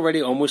she's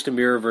already almost a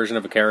mirror version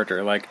of a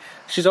character. Like,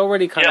 she's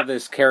already kind of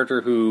this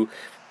character who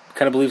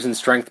kind of believes in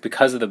strength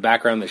because of the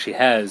background that she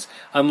has,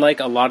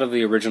 unlike a lot of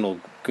the original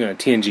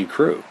TNG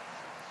crew.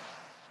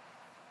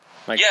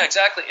 Like, yeah,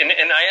 exactly. And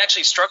I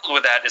actually struggled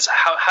with that. Is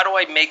how do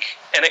I make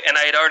and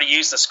I had already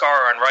used the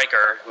scar on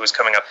Riker, who was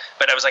coming up,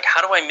 but I was like, how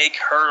do I make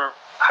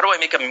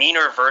a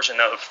meaner version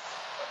of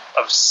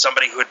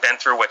somebody who had been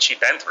through what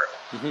she'd been through?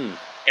 Mm-hmm.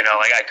 You know,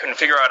 like I couldn't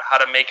figure out how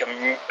to make a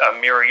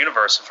mirror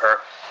universe of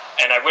her,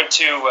 and I went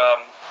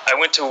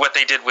to what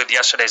they did with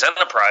yesterday's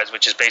Enterprise,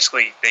 which is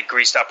basically they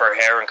greased up her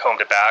hair and combed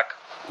it back.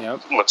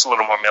 Yep. Looks a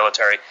little more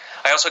military.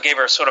 I also gave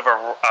her sort of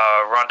a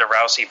Ronda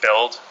Rousey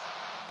build.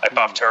 I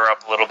buffed her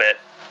up a little bit.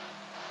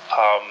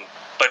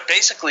 But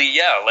basically,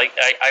 yeah, like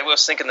I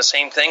was thinking the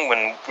same thing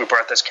when we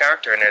brought this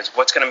character in, is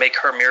what's going to make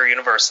her mirror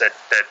universe that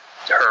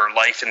her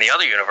life in the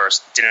other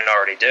universe didn't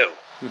already do.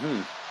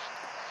 Mm-hmm.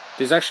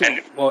 There's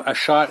actually a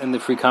shot in the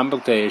Free Comic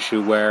Book Day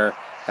issue where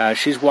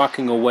she's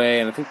walking away,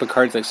 and I think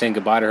Picard's like saying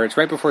goodbye to her. It's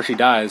right before she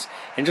dies,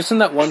 and just in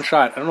that one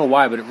shot, I don't know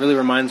why, but it really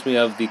reminds me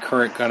of the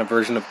current kind of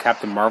version of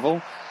Captain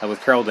Marvel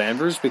with Carol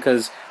Danvers,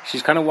 because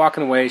she's kind of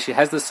walking away, she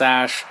has the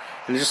sash,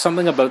 and there's just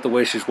something about the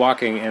way she's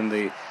walking and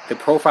the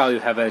profile you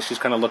have as she's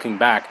kind of looking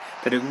back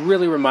that it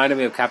really reminded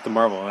me of Captain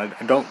Marvel, and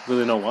I don't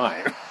really know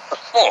why.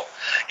 Oh,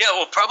 yeah,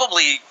 well,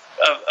 probably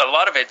a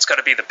lot of it's got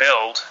to be the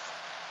build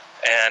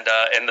and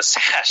the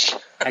sash.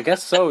 I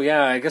guess so,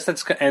 yeah. I guess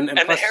that's... And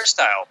plus, the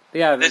hairstyle.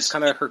 Yeah, that's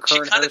kind of her current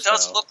hairstyle. She kind of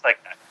does look like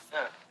that.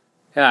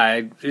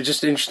 Yeah, it's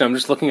just interesting. I'm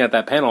just looking at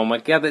that panel. I'm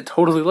like, yeah, that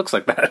totally looks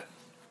like that.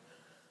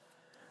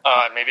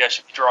 Maybe I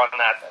should be drawing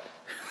that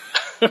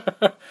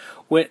then.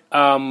 What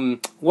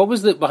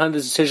was behind the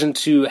decision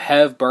to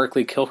have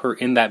Barkley kill her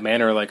in that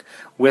manner, like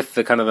with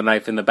the kind of the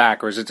knife in the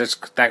back, or is it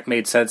just that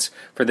made sense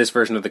for this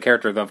version of the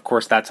character? Of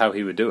course, that's how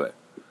he would do it.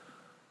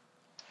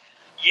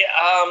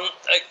 Yeah.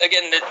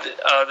 Again,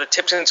 the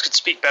Tiptons could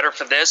speak better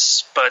for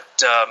this, but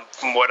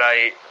from what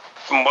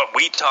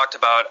we talked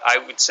about, I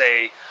would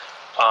say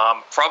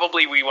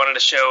probably we wanted to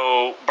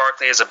show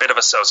Barkley as a bit of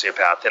a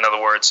sociopath. In other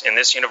words, in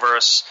this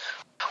universe,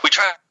 we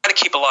try to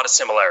keep a lot of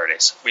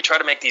similarities. We try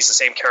to make these the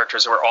same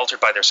characters who are altered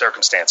by their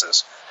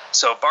circumstances.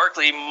 So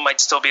Barkley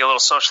might still be a little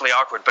socially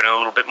awkward, but in a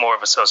little bit more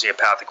of a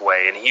sociopathic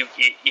way. And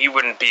he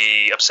wouldn't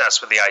be obsessed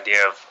with the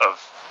idea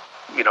of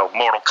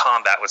mortal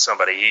combat with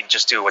somebody. He'd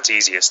just do what's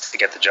easiest to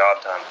get the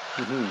job done.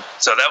 Mm-hmm.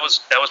 So that was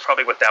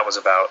probably what that was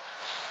about.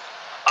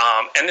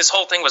 And this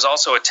whole thing was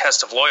also a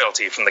test of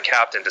loyalty from the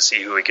captain to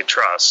see who he could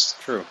trust.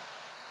 True.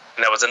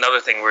 And that was another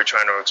thing we were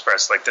trying to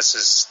express. Like, this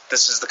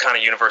is the kind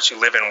of universe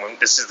you live in.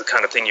 This is the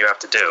kind of thing you have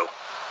to do.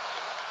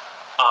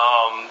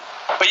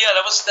 But yeah,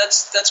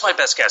 that's my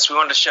best guess. We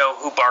wanted to show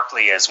who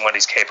Barkley is and what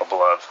he's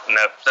capable of, and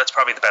that's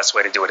probably the best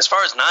way to do it. As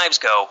far as knives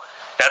go,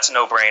 that's a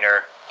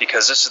no-brainer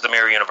because this is the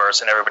mirror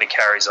universe, and everybody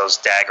carries those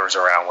daggers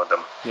around with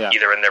them,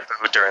 either in their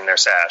boot or in their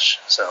sash.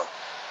 So,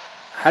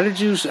 how did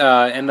you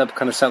end up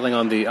kind of settling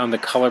on the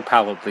color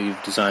palette that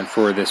you've designed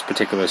for this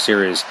particular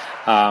series?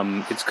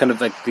 It's kind of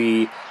like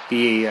the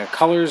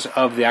colors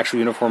of the actual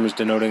uniforms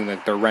denoting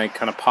like their rank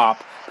kind of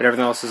pop, but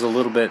everything else is a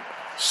little bit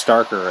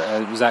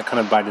starker. Was that kind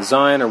of by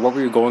design, or what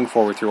were you going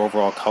for with your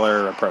overall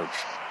color approach?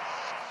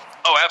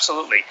 Oh,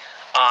 absolutely.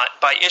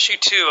 By issue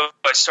 2,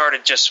 I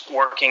started just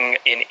working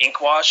in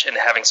ink wash and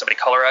having somebody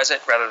colorize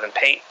it rather than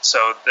paint.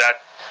 So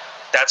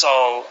that's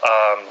all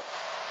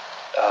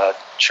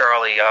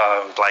Charlie,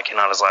 blanking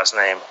on his last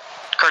name,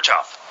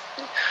 Kirchhoff.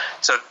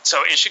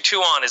 So issue 2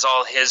 on is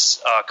all his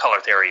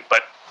color theory,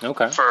 but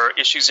for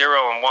issue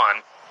 0 and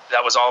 1,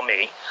 That was all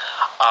me.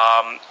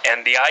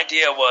 And the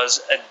idea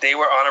was they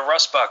were on a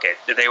rust bucket.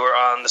 They were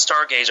on the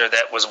Stargazer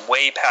that was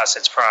way past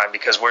its prime,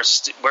 because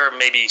we're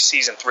maybe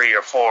season 3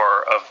 or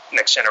 4 of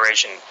Next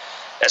Generation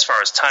as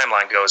far as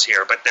timeline goes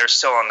here, but they're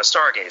still on the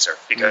Stargazer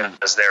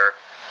because they're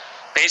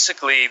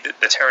basically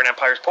the Terran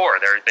Empire's poor.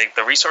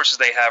 The resources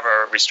they have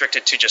are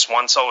restricted to just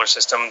one solar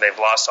system. They've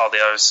lost all the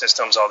other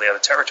systems, all the other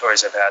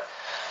territories they've had.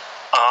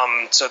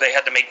 So they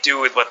had to make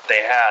do with what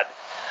they had.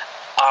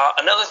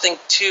 Another thing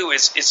too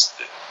is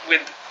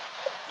with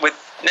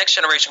Next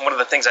Generation. One of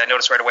the things I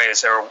noticed right away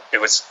is it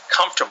was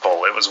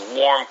comfortable. It was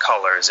warm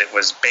colors. It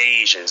was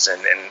beiges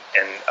and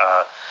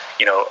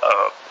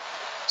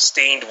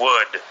stained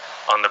wood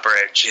on the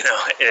bridge.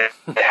 It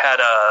had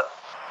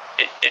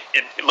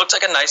it looked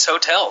like a nice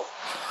hotel,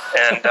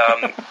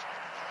 and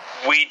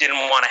we didn't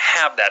want to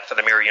have that for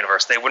the Mirror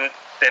Universe.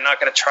 They're not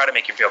going to try to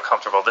make you feel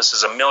comfortable. This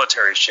is a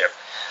military ship.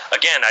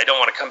 Again, I don't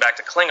want to come back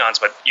to Klingons,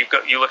 but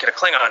you look at a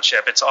Klingon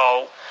ship, it's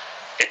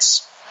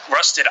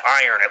rusted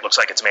iron. It looks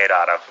like it's made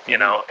out of,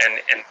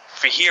 and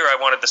for here I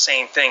wanted the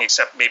same thing,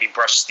 except maybe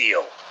brushed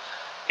steel,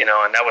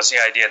 and that was the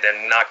idea.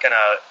 They're not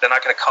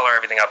gonna color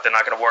everything up. They're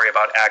not gonna worry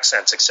about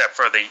accents, except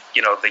for the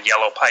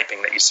yellow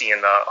piping that you see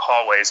in the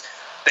hallways,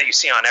 that you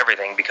see on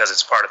everything, because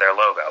it's part of their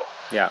logo.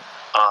 Yeah.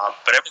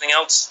 But everything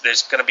else,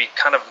 there's going to be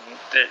kind of,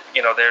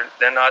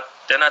 they're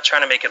not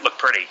trying to make it look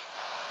pretty.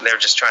 They're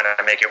just trying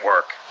to make it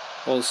work.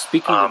 Well,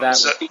 speaking of that,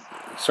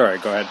 sorry,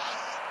 go ahead.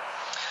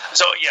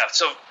 So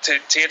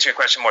to answer your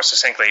question more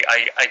succinctly,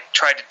 I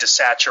tried to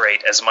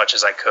desaturate as much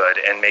as I could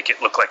and make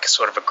it look like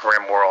sort of a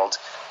grim world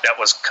that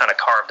was kind of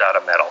carved out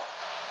of metal.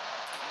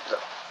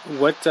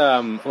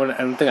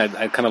 One thing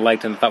I kind of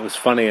liked and thought was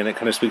funny, and it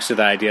kind of speaks to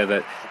the idea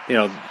that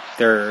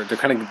they're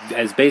kind of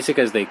as basic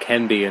as they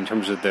can be in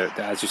terms of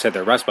as you said,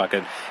 their rust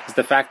bucket, is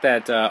the fact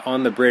that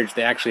on the bridge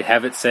they actually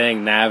have it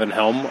saying nav and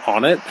helm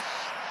on it.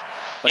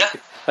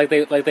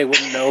 Like they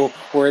wouldn't know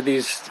where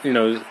these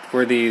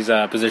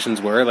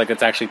positions were. Like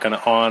it's actually kind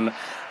of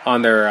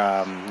on their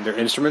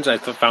instruments. I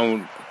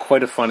found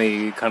quite a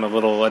funny kind of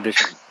little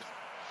addition.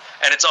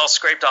 And it's all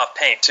scraped off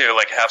paint too,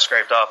 like half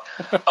scraped off.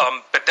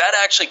 But that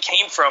actually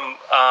came from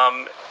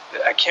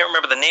I can't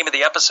remember the name of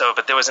the episode,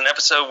 but there was an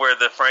episode where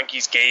the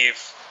Ferengis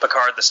gave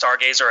Picard the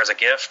Stargazer as a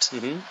gift,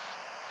 and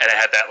it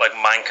had that like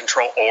mind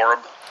control orb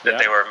that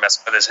they were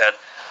messing with his head.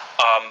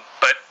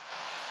 But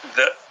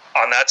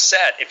on that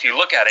set, if you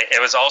look at it,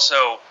 it was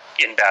also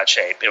in bad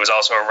shape. It was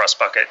also a rust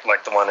bucket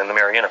like the one in the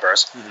Mirror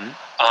Universe.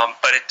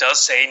 But it does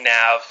say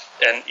nav,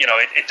 and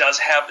it does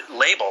have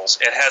labels.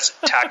 It has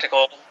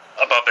tactical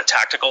above the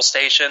tactical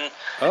station,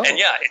 and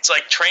it's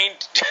like trained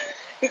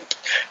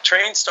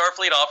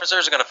Starfleet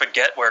officers are going to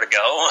forget where to go.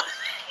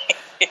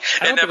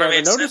 I don't think I've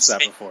ever noticed that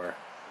before.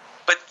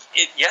 But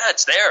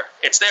it's there.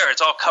 It's there.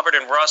 It's all covered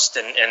in rust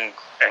and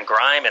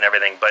grime and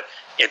everything, but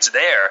it's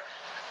there.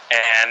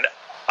 And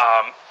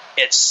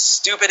it's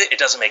stupid. It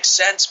doesn't make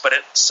sense, but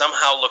it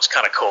somehow looks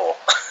kind of cool.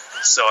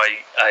 So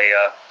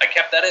I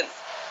kept that in.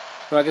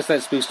 Well, I guess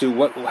that speaks to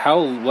what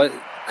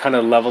kind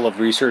of level of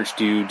research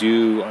do you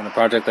do on a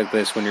project like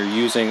this when you're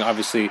using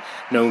obviously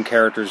known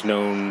characters,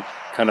 known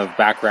kind of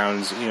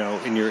backgrounds,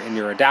 and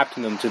you're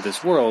adapting them to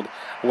this world.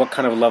 What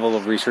kind of level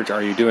of research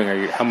are you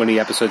doing? How many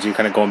episodes are you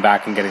kind of going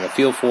back and getting a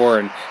feel for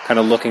and kind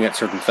of looking at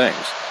certain things?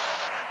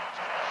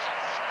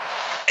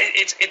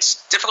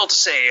 It's difficult to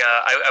say.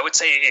 I would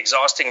say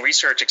exhausting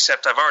research,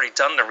 except I've already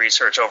done the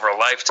research over a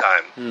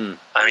lifetime.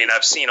 I mean,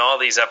 I've seen all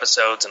these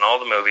episodes and all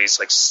the movies,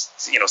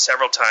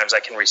 several times. I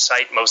can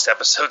recite most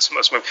episodes,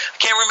 most movies. I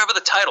can't remember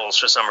the titles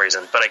for some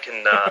reason, but I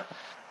can,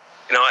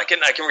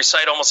 I can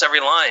recite almost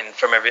every line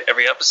from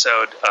every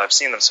episode. I've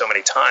seen them so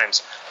many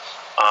times.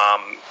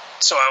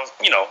 So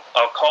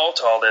I'll call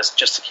to all this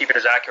just to keep it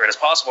as accurate as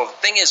possible. The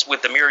thing is,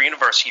 with the Mirror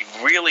Universe, you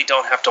really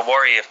don't have to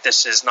worry if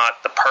this is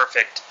not the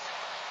perfect.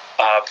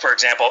 For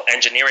example,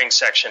 engineering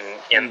section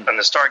in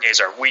the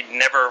Stargazer, we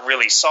never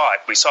really saw it.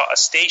 We saw a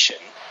station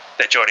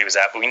that Geordi was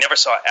at, but we never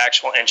saw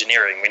actual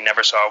engineering. We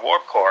never saw a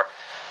warp core.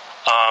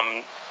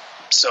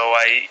 So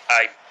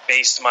I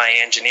based my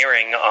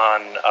engineering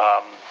on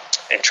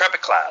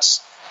Intrepid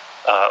class,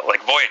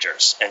 like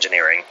Voyager's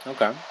engineering,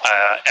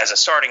 as a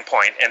starting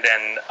point, and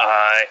then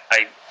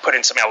I put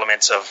in some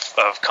elements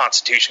of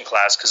Constitution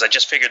class, because I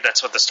just figured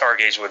that's what the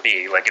Stargazer would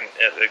be, like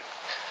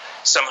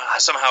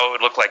somehow it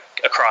would look like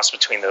a cross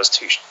between those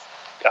two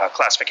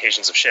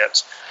classifications of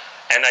ships.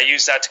 And I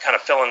use that to kind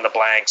of fill in the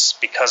blanks,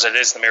 because it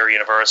is the Mirror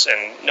Universe,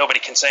 and nobody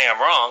can say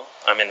I'm wrong.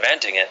 I'm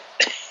inventing it.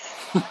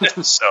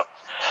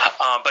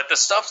 But the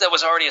stuff that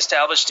was already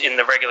established in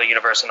the regular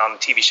universe and on the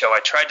TV show, I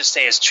tried to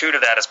stay as true to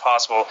that as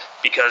possible,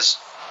 because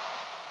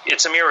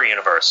it's a mirror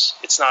universe.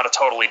 It's not a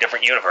totally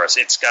different universe.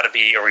 It's got to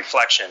be a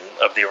reflection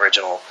of the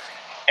original.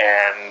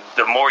 And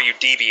the more you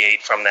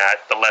deviate from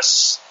that, the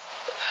less...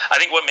 I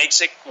think what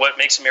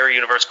makes a mirror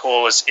universe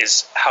cool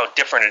is how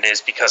different it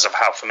is because of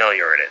how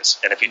familiar it is.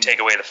 And if you take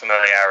away the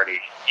familiarity,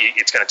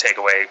 it's going to take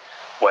away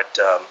what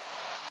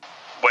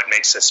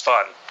makes this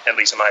fun, at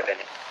least in my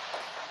opinion.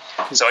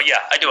 So yeah,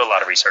 I do a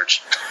lot of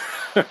research.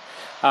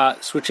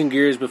 Switching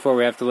gears before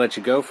we have to let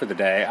you go for the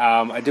day,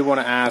 I did want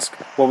to ask,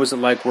 what was it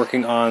like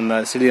working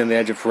on City on the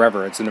Edge of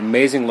Forever? It's an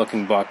amazing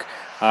looking book.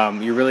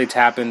 You really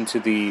tap into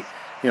the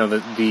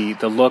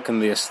look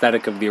and the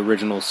aesthetic of the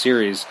original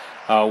series.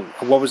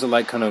 What was it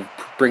like, kind of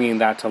bringing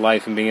that to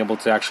life and being able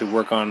to actually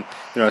work on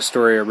a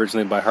story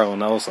originally by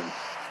Harlan Ellison?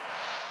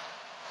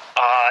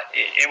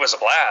 It was a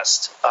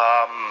blast.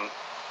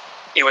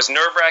 It was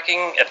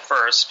nerve-wracking at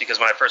first because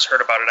when I first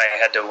heard about it, I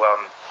had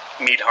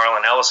to meet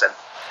Harlan Ellison.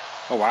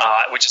 Oh,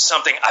 wow. Which is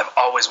something I've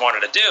always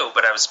wanted to do,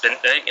 but I'm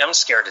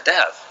scared to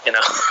death,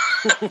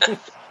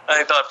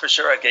 I thought for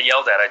sure I'd get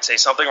yelled at. I'd say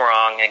something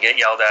wrong and get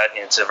yelled at,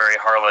 and it's a very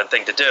Harlan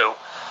thing to do.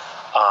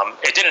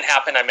 It didn't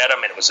happen. I met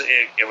him, and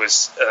it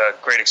was a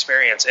great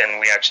experience, and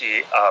we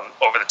actually,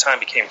 over the time,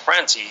 became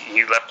friends.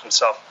 He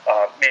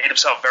made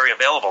himself very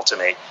available to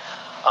me,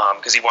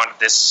 because he wanted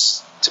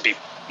this to be,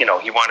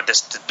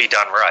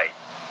 done right.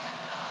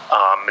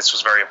 This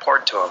was very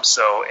important to him.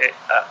 So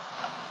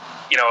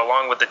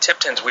along with the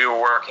Tiptons, we were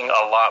working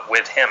a lot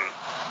with him.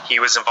 He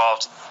was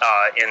involved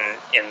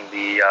in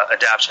the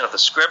adaptation of the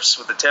scripts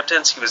with the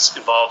Tiptons. He was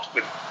involved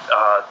with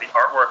the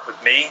artwork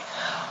with me,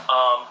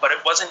 but it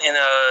wasn't in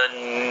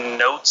a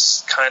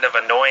notes kind of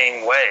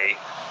annoying way.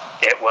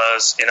 It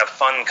was in a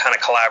fun kind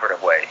of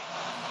collaborative way.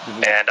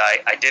 Mm-hmm. And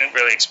I didn't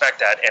really expect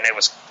that. And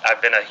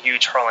I've been a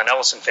huge Harlan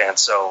Ellison fan,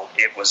 so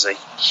it was a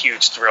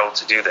huge thrill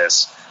to do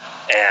this.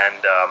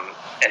 And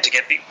to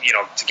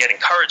get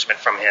encouragement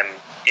from him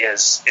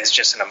is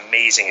just an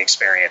amazing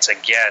experience.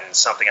 Again,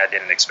 something I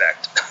didn't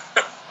expect.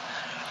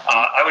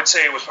 I would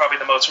say it was probably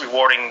the most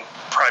rewarding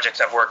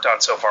project I've worked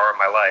on so far in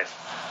my life.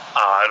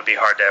 It'll be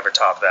hard to ever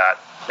top that.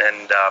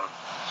 And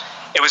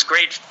it was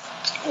great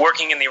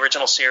working in the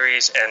original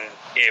series, and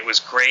it was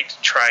great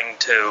trying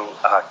to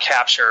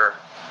capture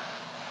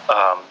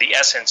the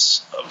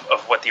essence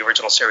of what the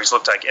original series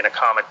looked like in a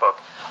comic book.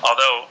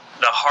 Although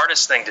the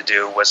hardest thing to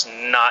do was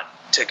not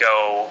to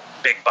go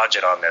big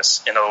budget on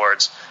this. In other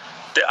words,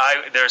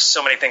 there's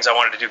so many things I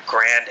wanted to do.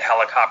 Grand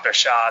helicopter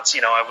shots.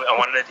 I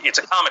wanted to. It's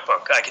a comic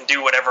book. I can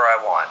do whatever I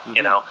want.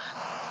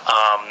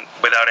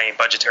 Mm-hmm. Without any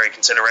budgetary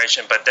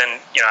consideration. But then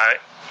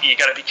you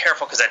got to be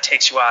careful because that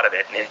takes you out of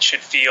it, and it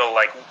should feel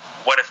like,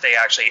 what if they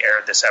actually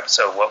aired this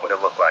episode? What would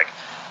it look like?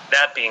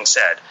 That being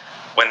said,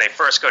 when they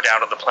first go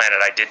down to the planet,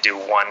 I did do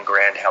one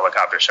grand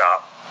helicopter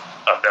shot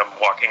of them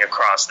walking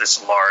across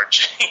this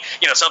large,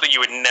 something you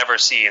would never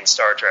see in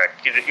Star Trek.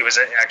 It was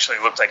actually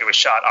looked like it was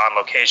shot on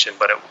location,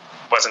 but it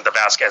wasn't the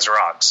Vasquez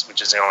Rocks, which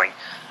is the only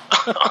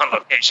on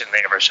location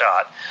they ever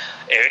shot.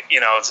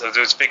 So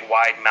there was a big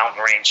wide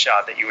mountain range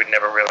shot that you would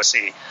never really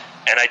see.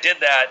 And I did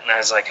that, and I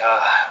was like,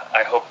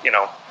 I hope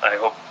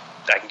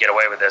I can get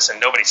away with this. And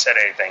nobody said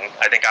anything.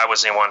 I think I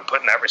was the one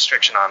putting that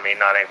restriction on me,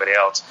 not anybody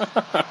else.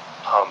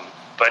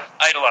 But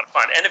I had a lot of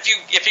fun. And if you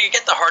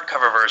get the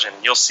hardcover version,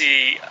 you'll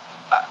see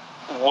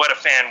what a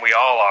fan we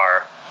all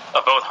are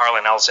of both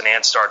Harlan Ellison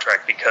and Star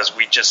Trek, because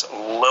we just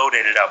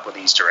loaded it up with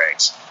Easter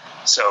eggs.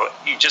 So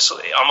you just,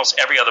 almost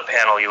every other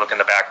panel you look in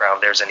the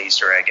background, there's an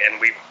Easter egg.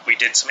 And we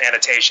did some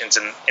annotations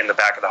in the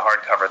back of the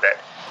hardcover that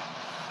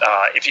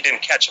if you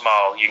didn't catch them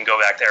all, you can go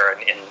back there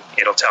and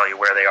it'll tell you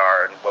where they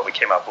are and what we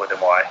came up with and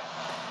why.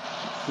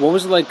 What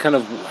was it like, kind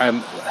of,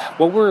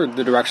 what were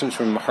the directions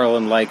from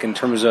Harlan like in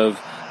terms of,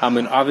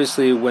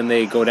 obviously when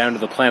they go down to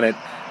the planet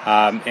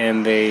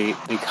and they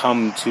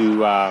come to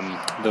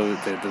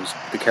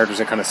the characters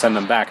that kind of send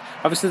them back,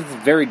 obviously it's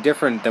very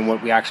different than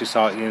what we actually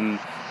saw in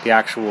the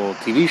actual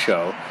TV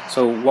show.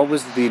 So what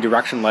was the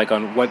direction like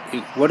on what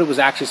it was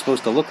actually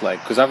supposed to look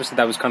like? Because obviously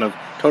that was kind of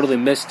totally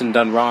missed and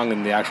done wrong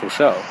in the actual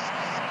show.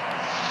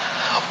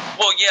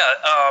 Well, yeah,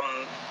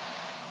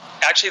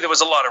 actually there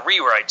was a lot of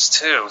rewrites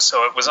too,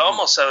 so it was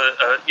almost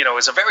it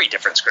was a very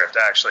different script,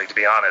 actually, to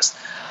be honest.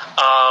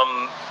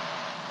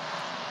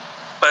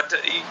 But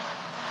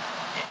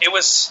it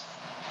was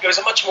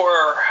a much more,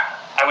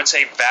 I would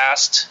say,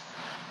 vast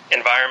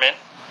environment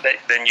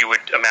than you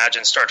would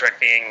imagine Star Trek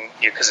being,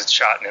 because it's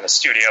shot in a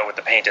studio with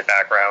the painted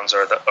backgrounds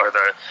or the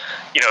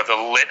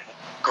lit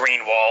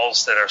green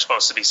walls that are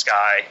supposed to be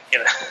sky.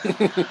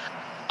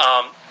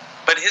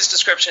 But his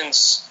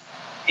descriptions,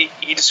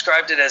 he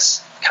described it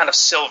as kind of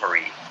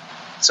silvery.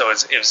 So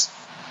it was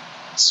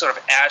sort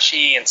of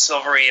ashy and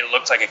silvery. It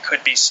looked like it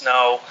could be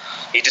snow.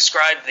 He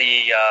described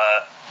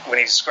when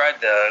he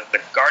described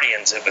the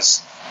Guardians, it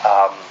was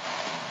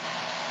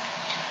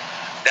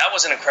that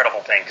was an incredible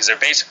thing, because they're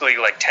basically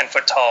like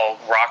 10-foot tall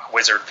rock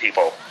wizard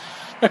people.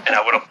 And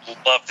I would have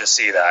loved to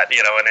see that,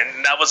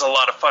 and that was a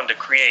lot of fun to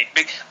create.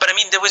 But I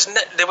mean, there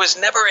was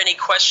never any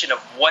question of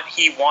what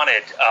he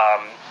wanted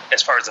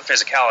as far as the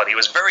physicality. It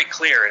was very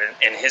clear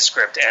in his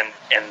script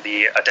and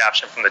the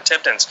adaptation from the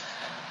Tiptons.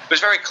 It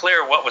was very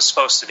clear what was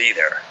supposed to be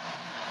there,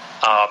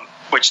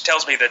 which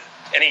tells me that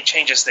any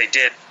changes they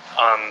did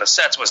on the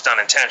sets was done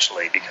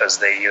intentionally, because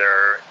they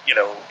either,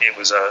 it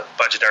was a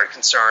budgetary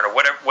concern or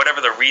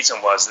whatever the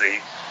reason was. They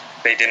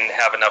didn't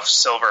have enough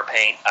silver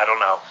paint. I don't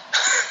know.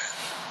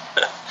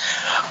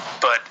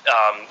 But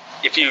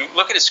if you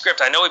look at his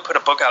script, I know he put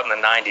a book out in the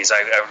 90s.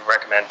 I would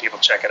recommend people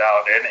check it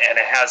out, and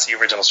it has the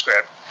original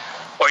script.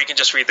 Or you can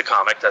just read the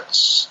comic.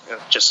 That's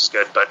just as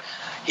good. But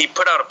he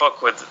put out a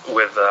book with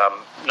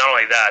not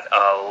only that,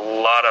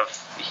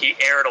 he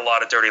aired a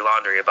lot of dirty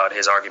laundry about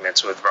his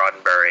arguments with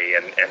Roddenberry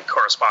and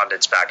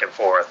correspondence back and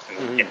forth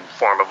in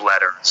form of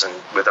letters and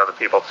with other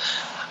people.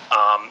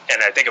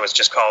 And I think it was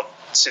just called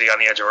City on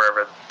the Edge of a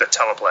River, the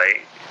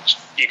teleplay.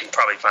 You can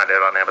probably find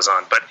it on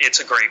Amazon, but it's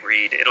a great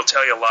read. It'll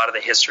tell you a lot of the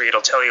history.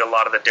 It'll tell you a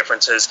lot of the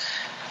differences.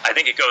 I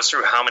think it goes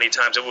through how many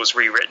times it was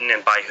rewritten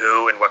and by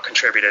who and what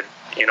contributed,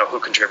 who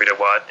contributed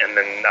what. And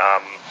then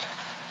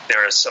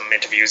there are some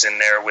interviews in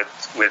there with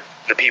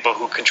the people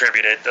who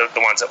contributed,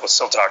 the ones that will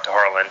still talk to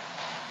Harlan.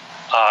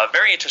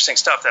 Very interesting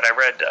stuff that I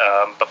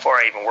read before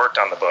I even worked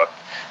on the book.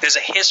 There's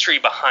a history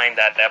behind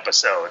that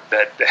episode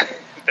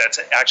that's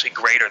actually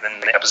greater than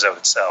the episode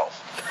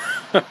itself.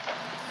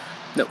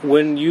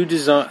 When you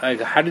design,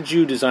 how did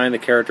you design the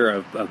character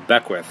of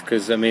Beckwith?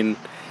 Because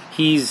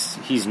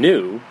he's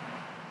new.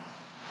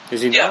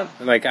 Is he not?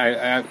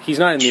 He's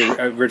not in the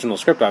original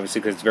script,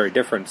 obviously, because it's very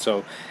different.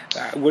 So,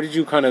 what did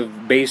you kind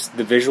of base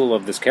the visual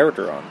of this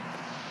character on?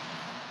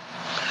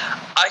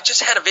 I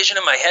just had a vision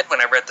in my head when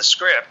I read the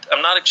script.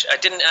 I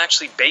didn't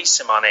actually base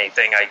him on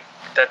anything.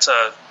 That's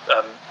a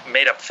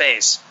made-up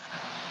face.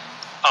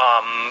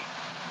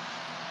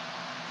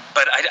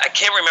 But I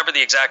can't remember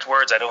the exact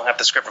words. I don't have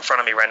the script in front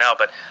of me right now.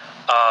 But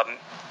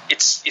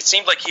it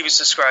seemed like he was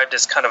described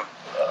as kind of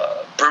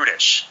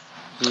brutish.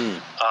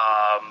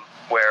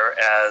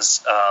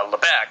 Whereas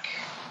LeBec,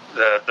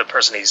 the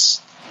person he's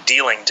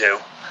dealing to,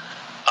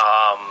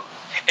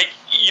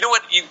 you know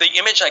what? The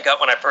image I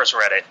got when I first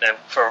read it, and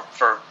for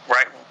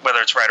right, whether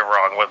it's right or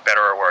wrong,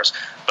 better or worse,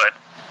 but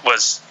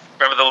was,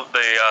 remember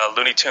the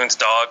Looney Tunes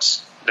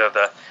dogs?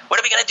 The what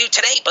are we gonna do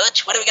today,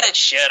 Butch? What are we gonna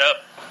shut up?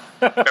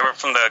 Remember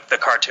from the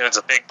cartoons,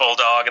 the big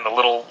bulldog and the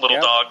little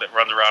dog that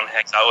runs around and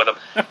hangs out with him.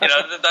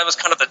 That was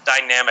kind of the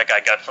dynamic I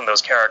got from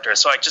those characters.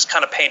 So I just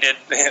kind of painted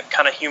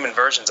kind of human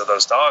versions of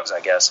those dogs, I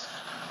guess.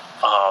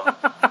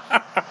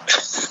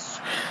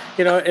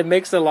 It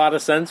makes a lot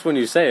of sense when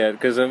you say it,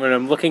 because when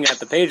I'm looking at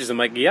the pages, I'm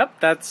like, yep,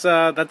 that's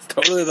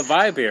totally the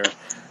vibe here.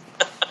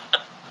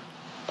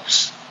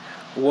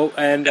 Well,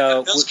 and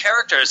those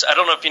characters, I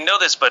don't know if you know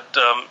this, but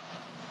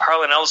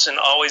Harlan Ellison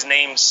always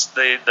names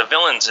the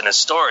villains in his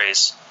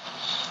stories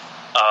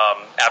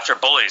after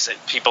bullies.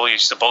 People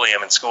used to bully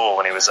him in school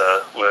when he was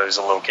a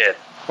little kid.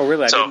 Oh,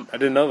 really? I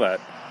didn't know that.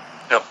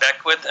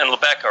 Beckwith and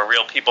LeBec are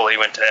real people he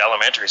went to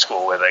elementary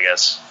school with, I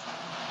guess.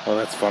 Oh,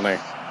 that's funny.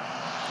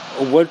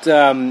 What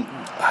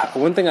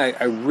one thing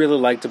I really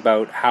liked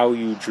about how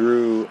you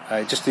drew,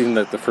 just in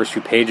the first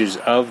few pages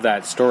of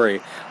that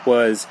story,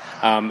 was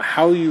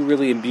how you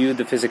really imbued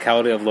the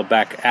physicality of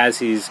LeBec as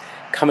he's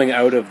coming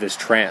out of this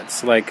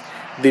trance. Like,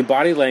 the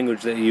body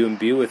language that you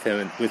imbue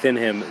within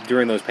him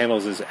during those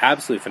panels is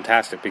absolutely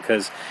fantastic,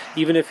 because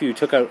even if you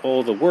took out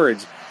all the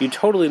words, you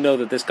totally know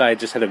that this guy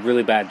just had a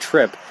really bad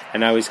trip,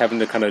 and now he's having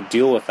to kind of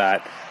deal with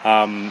that.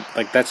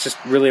 That's just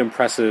really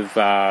impressive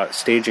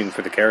staging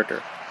for the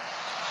character.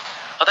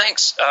 Oh,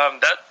 thanks.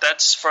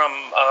 That's from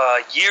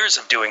years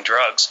of doing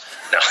drugs.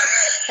 No.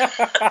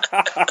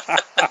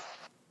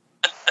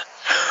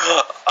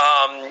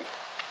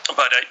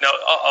 But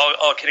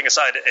all kidding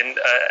aside, and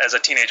as a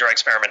teenager, I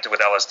experimented with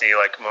LSD,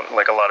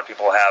 like a lot of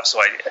people have.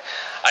 So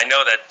I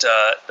know that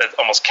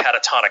almost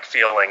catatonic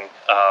feeling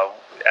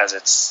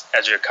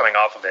as you're coming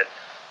off of it,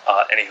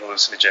 any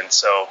hallucinogen.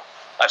 So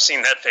I've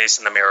seen that face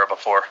in the mirror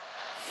before.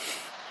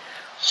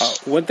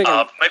 One thing,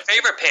 my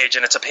favorite page,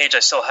 and it's a page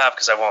I still have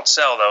because I won't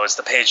sell, though, is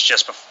the page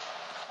just before.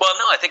 Well,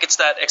 no, I think it's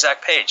that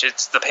exact page.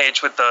 It's the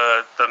page with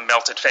the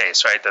melted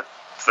face, right? The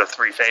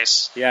three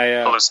face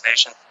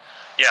hallucination.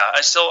 Yeah,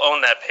 I still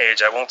own that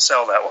page. I won't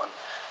sell that one.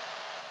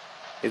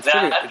 It's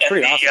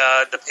pretty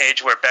awesome. The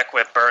page where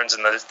Beckwith burns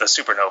in the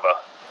supernova.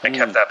 I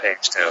kept that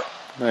page too.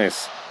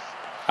 Nice.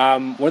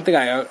 One thing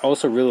I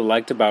also really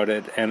liked about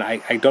it, and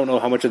I don't know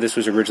how much of this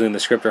was originally in the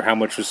script or how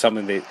much was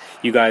something that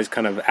you guys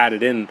kind of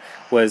added in,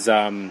 was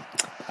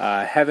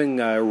having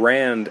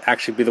Rand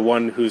actually be the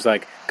one who's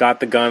got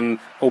the gun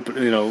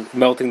open,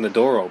 melting the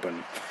door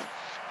open.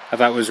 I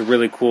thought it was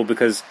really cool,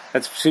 because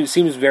that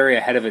seems very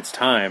ahead of its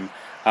time.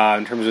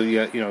 In terms of,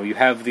 you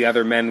have the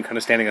other men kind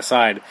of standing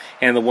aside,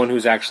 and the one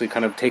who's actually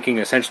kind of taking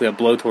essentially a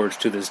blowtorch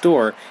to this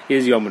door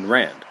is Yeoman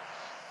Rand.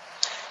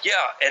 Yeah,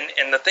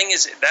 and the thing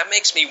is, that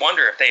makes me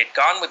wonder if they had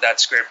gone with that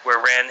script where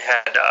Rand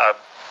had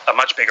a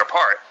much bigger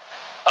part,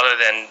 other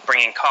than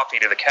bringing coffee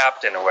to the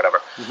captain or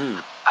whatever. Mm-hmm.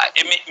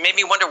 It made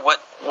me wonder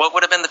what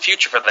would have been the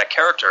future for that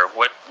character.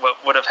 What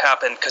would have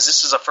happened, because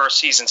this is a first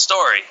season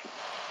story.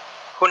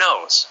 Who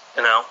knows,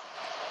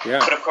 Yeah.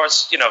 But of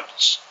course,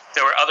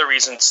 there were other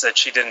reasons that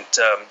she didn't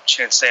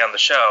stay on the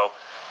show.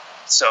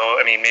 So,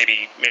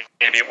 maybe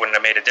it wouldn't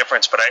have made a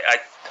difference. But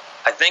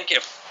I think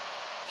if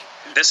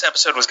this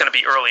episode was going to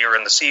be earlier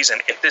in the season,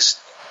 if this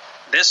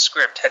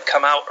script had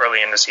come out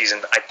early in the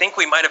season, I think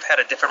we might have had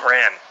a different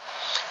Rand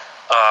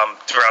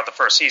throughout the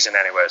first season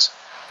anyways.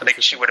 I think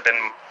she would have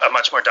been a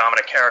much more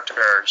dominant character.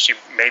 She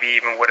maybe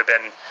even would have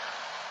been,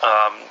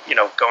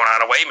 going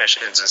on away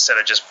missions instead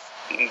of just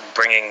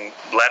bringing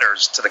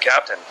letters to the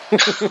captain.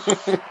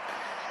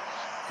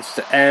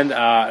 And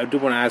I do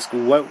want to ask,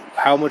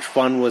 how much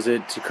fun was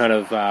it to kind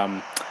of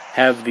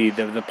have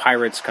the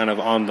pirates kind of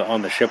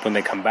on the ship when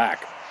they come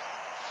back?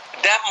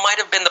 That might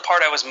have been the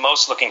part I was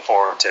most looking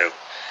forward to.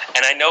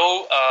 And I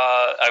know,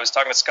 I was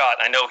talking to Scott,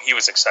 and I know he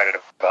was excited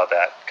about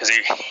that, because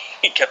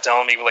he kept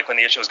telling me, like, when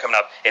the issue was coming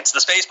up, it's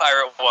the Space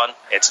Pirate one,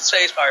 it's the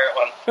Space Pirate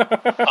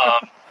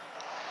one.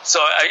 So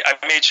I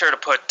made sure to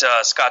put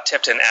Scott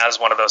Tipton as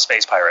one of those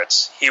space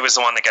pirates. He was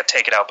the one that got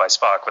taken out by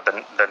Spock with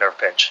the nerve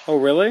pinch. Oh,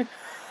 really?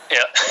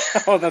 Yeah.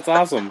 Oh, that's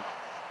awesome.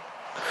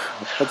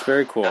 That's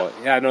very cool.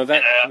 Yeah, no,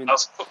 that... I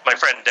also put my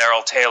friend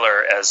Daryl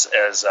Taylor as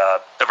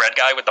the red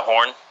guy with the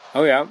horn.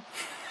 Oh, yeah.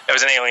 It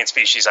was an alien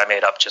species I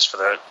made up just for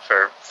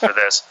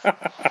this. But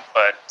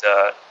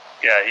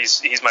yeah,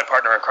 he's my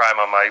partner in crime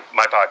on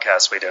my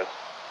podcast. We do.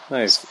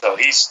 Nice. So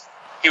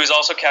he was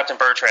also Captain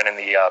Bertrand in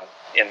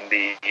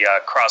the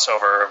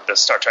crossover of the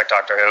Star Trek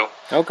Doctor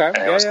Who. Okay.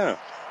 Yeah.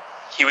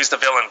 He was the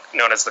villain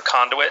known as the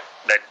Conduit.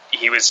 That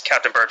he was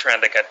Captain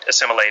Bertrand that got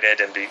assimilated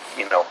and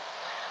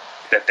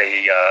that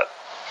they.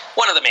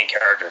 One of the main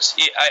characters.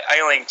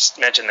 I only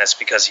mention this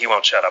because he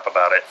won't shut up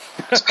about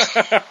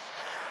it.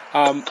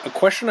 A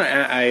question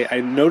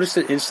I noticed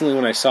it instantly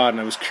when I saw it,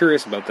 and I was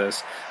curious about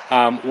this.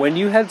 When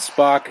you had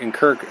Spock and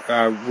Kirk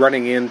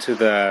running into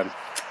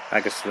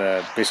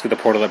basically the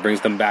portal that brings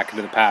them back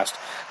into the past,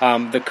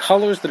 the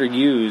colors that are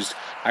used,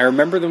 I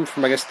remember them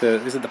from, is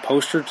it the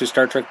poster to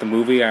Star Trek the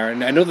movie?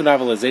 And I know the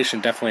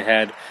novelization definitely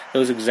had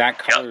those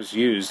exact colors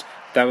used.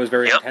 That was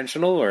very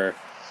intentional, or?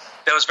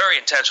 That was very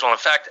intentional. In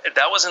fact,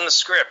 that was in the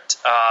script.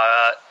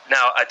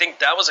 Now, I think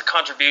that was a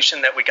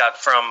contribution that we got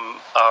from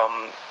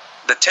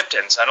the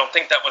Tiptons. I don't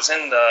think that was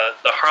in the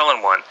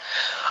Harlan one.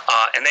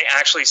 And they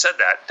actually said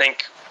that.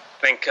 Think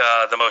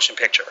the motion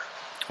picture.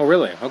 Oh,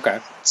 really? Okay.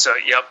 So,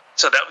 yep.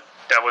 So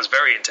that was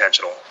very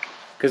intentional.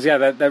 Because, yeah,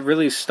 that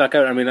really stuck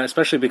out. I mean,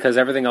 especially because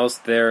everything else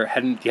there you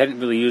hadn't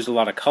really used a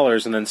lot of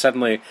colors, and then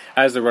suddenly,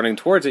 as they're running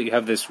towards it, you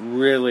have this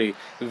really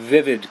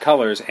vivid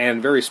colors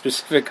and very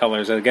specific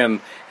colors,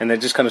 again, and that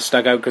just kind of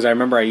stuck out because I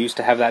remember I used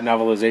to have that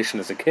novelization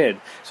as a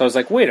kid. So I was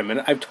like, wait a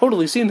minute, I've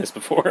totally seen this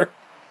before.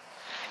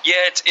 Yeah,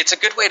 it's a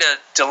good way to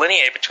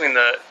delineate between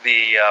the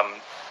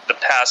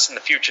past and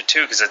the future,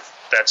 too, because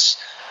that's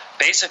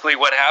basically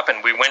what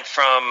happened. We went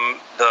from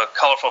the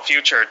colorful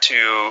future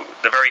to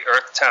the very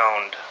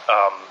earth-toned,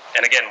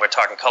 and again, we're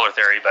talking color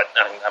theory, but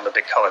I'm a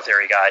big color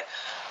theory guy.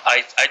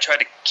 I tried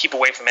to keep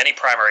away from any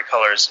primary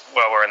colors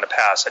while we're in the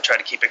past. I tried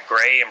to keep it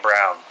gray and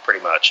brown,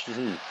 pretty much.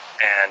 Mm-hmm.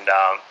 And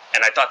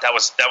I thought that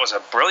was a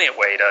brilliant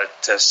way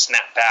to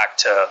snap back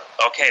to,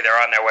 okay, they're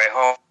on their way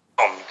home,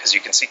 because you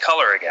can see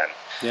color again.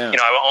 Yeah.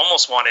 I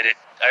almost wanted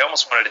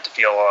it to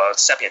feel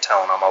sepia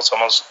tone, almost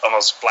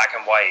black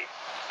and white,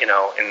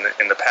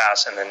 in the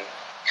past, and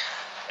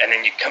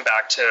then you come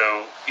back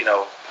to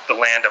the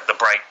land of the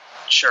bright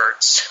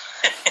shirts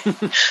and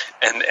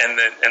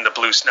the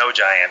blue snow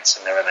giants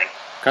and everything.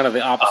 Kind of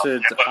the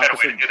opposite. What better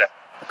way to do that?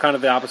 Kind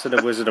of the opposite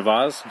of Wizard of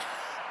Oz.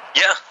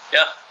 Yeah.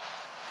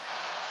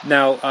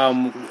 Now,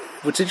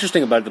 what's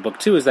interesting about the book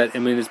too is that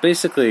it's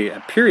basically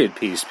a period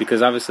piece,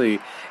 because obviously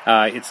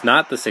it's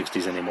not the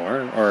 '60s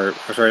anymore, or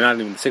sorry, not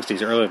even the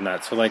 '60s, earlier than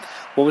that. So, like,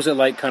 what was it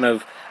like, kind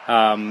of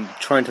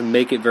trying to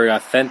make it very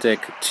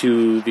authentic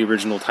to the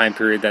original time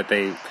period that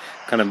they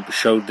kind of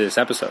showed this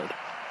episode?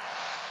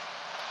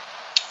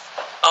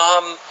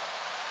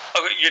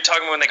 You're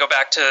talking when they go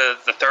back to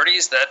the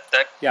 30s,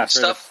 that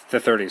stuff? The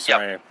 30s,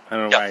 sorry. Yep. I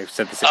don't know why I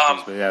said the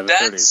 60s, but yeah, the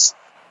 30s.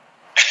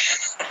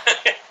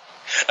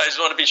 I just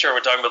want to be sure we're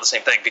talking about the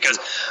same thing, because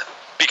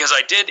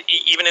I did,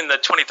 even in the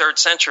 23rd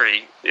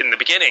century, in the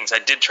beginnings, I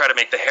did try to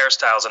make the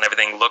hairstyles and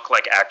everything look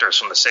like actors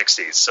from the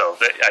 60s. So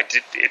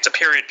it's a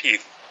period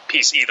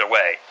piece either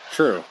way.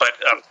 True. But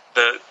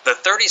the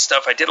 30s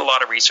stuff, I did a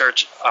lot of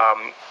research,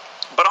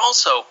 but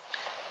also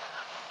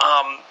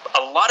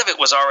a lot of it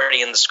was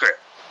already in the script.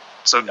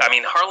 So,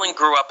 Harlan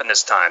grew up in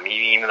this time,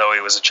 even though he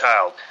was a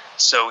child.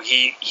 So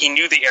he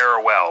knew the era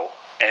well,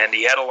 and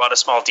he had a lot of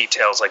small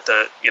details, like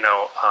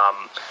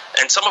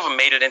and some of them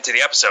made it into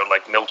the episode,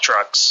 like milk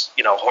trucks,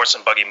 horse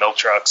and buggy milk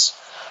trucks.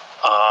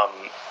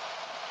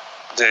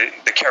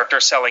 The character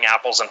selling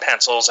apples and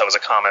pencils, that was a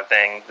common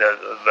thing.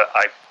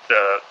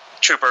 The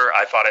trooper,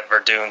 I fought at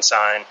Verdun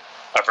sign,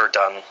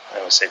 Verdun. I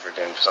always say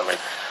Verdun for something.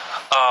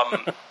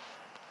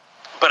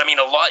 But a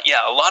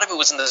lot of it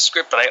was in the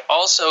script, but I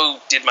also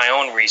did my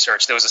own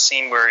research. There was a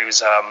scene where he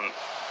was,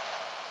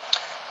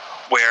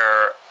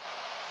 where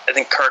I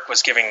think Kirk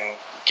was giving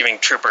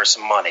Trooper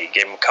some money,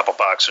 gave him a couple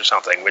bucks or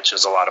something, which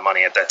is a lot of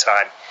money at that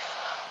time.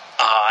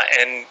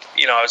 And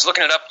I was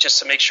looking it up just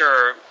to make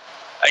sure,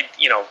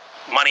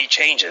 money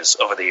changes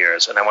over the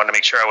years, and I wanted to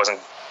make sure I wasn't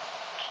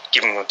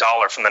giving him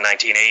 $1 from the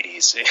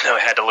 1980s. It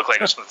had to look like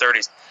it was from the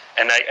 30s.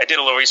 And I did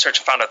a little research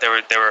and found out there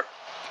were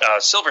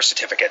silver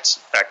certificates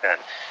back then.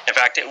 In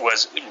fact, it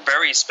was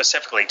very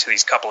specifically to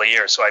these couple of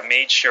years. So I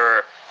made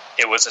sure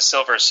it was a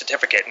silver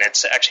certificate, and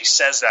it actually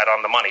says that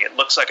on the money. It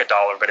looks like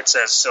 $1, but it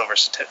says silver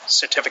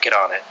certificate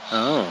on it.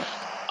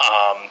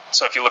 Oh.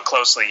 So if you look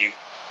closely,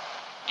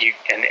 you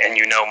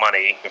know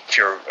money. If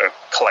you're a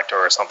collector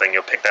or something,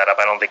 you'll pick that up.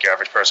 I don't think your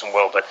average person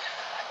will, but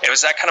it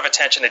was that kind of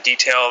attention to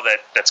detail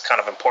that's kind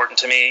of important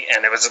to me,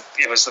 and it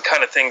was the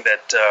kind of thing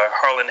that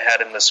Harlan had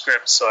in the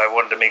script, so I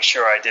wanted to make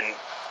sure I didn't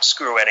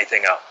screw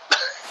anything up.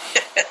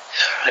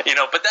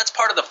 But that's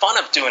part of the fun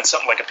of doing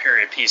something like a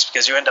period piece,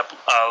 because you end up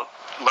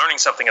learning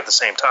something at the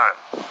same time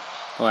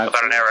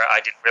about an era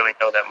I didn't really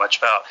know that much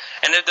about.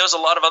 And there's a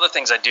lot of other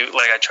things I do.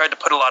 Like I tried to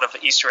put a lot of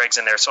Easter eggs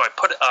in there, so I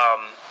put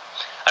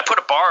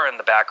a bar in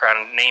the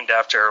background named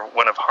after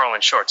one of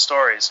Harlan's short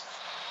stories.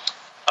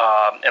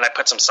 And I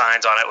put some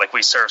signs on it, like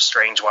we serve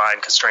strange wine,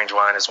 because strange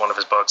wine is one of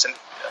his books, and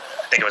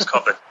I think it was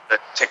called the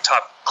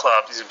TikTok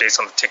Club. It's based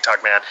on the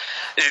TikTok Man.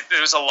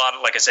 There was a lot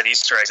of, like I said,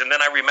 Easter eggs. And then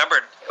I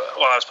remembered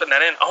while I was putting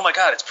that in, oh my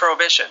God, it's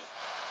Prohibition.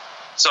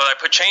 So I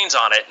put chains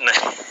on it, and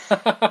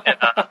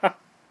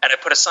I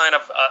put a sign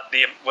of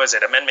was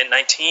it Amendment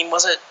 19?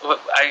 Was it?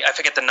 I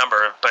forget the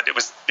number, but it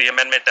was the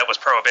amendment that was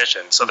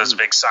Prohibition. So there's a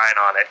big sign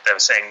on it that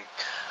was saying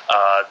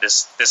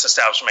this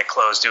establishment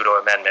closed due to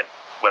amendment,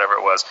 whatever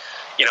it was.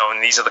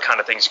 And these are the kind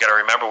of things you got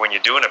to remember when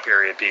you're doing a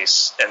period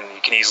piece, and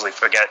you can easily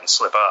forget and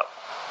slip up.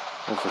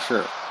 Oh, for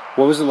sure.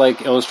 What was it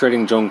like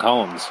illustrating Joan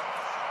Collins?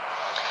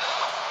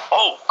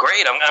 Oh,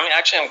 great.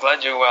 I'm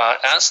glad you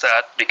asked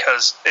that,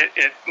 because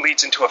it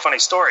leads into a funny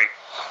story.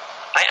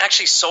 I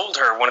actually sold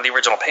her one of the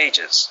original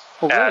pages.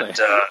 Oh, really?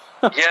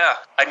 Yeah,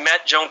 I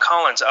met Joan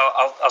Collins.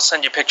 I'll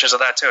send you pictures of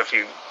that, too, if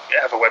you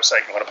have a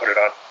website you want to put it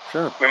on.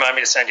 Sure. Remind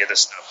me to send you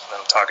this stuff that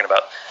I'm talking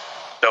about.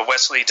 The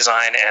Wesley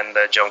design and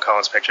the Joan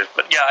Collins pictures.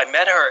 But yeah, I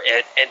met her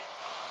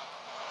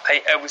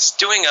I was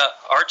doing an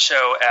art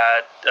show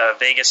at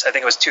Vegas. I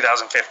think it was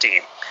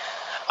 2015.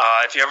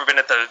 If you've ever been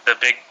at the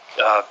big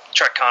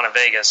TrekCon in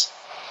Vegas,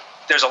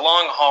 there's a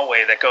long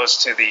hallway that goes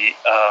to the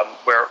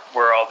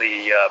where all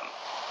the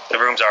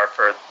rooms are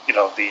for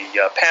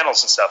the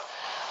panels and stuff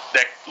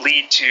that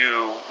lead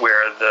to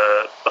where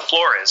the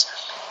floor is.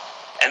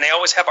 And they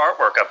always have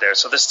artwork up there.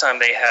 So this time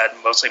they had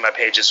mostly my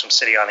pages from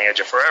City on the Edge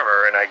of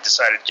Forever, and I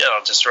decided,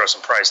 I'll just throw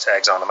some price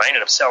tags on them. I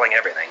ended up selling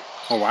everything.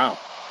 Oh, wow.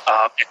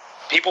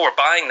 People were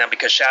buying them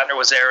because Shatner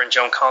was there and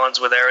Joan Collins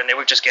were there, and they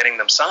were just getting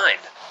them signed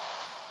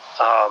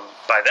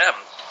by them.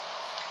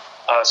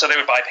 So they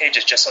would buy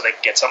pages just so they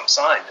could get something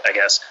signed, I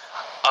guess.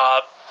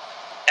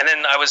 And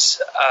then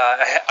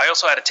I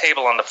also had a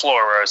table on the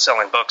floor where I was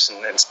selling books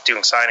and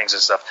doing signings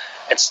and stuff.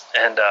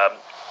 And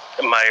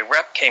my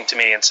rep came to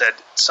me and said,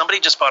 somebody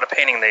just bought a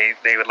painting,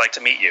 they would like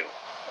to meet you.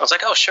 I was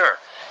like, oh, sure.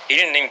 He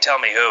didn't even tell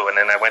me who, and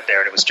then I went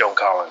there, and it was Joan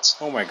Collins.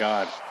 Oh, my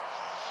God.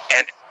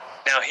 And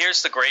now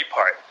here's the great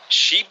part.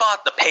 She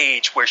bought the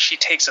page where she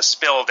takes a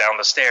spill down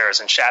the stairs,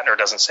 and Shatner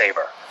doesn't save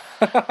her.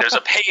 There's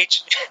a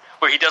page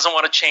where he doesn't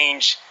want to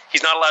change.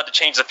 He's not allowed to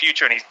change the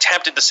future, and he's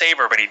tempted to save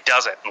her, but he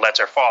doesn't and lets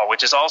her fall,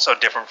 which is also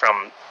different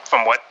from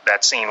what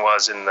that scene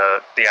was in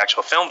the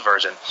actual filmed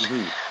version.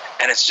 Mm-hmm.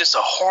 And it's just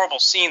a horrible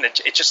scene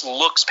that it just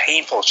looks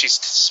painful. She's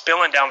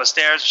spilling down the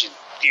stairs. She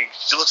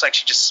looks like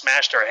she just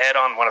smashed her head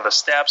on one of the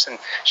steps, and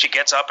she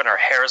gets up and her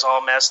hair is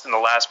all messed in the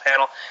last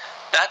panel.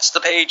 That's the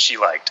page she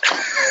liked.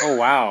 Oh,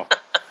 wow.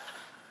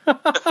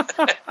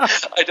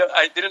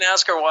 I didn't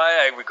ask her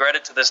why. I regret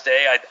it to this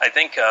day. I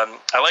think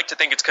I like to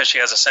think it's because she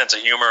has a sense of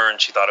humor and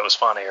she thought it was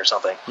funny or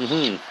something.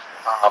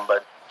 Mm-hmm.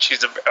 But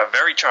she's a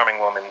very charming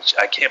woman.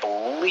 I can't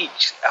believe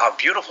how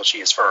beautiful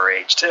she is for her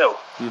age too.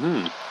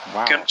 Mm-hmm.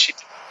 Wow.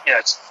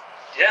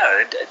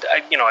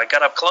 I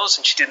got up close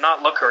and she did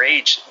not look her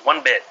age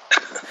one bit.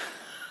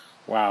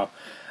 Wow.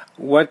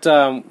 What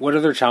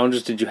other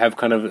challenges did you have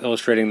kind of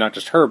illustrating not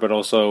just her, but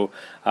also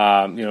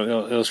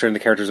illustrating the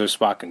characters of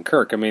Spock and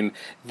Kirk? I mean,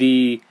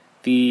 the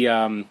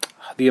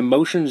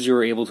emotions you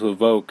were able to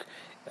evoke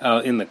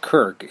in the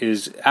Kirk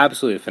is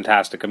absolutely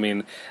fantastic. I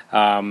mean,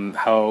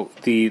 how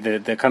the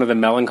kind of the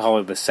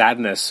melancholy, the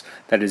sadness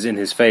that is in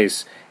his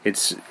face,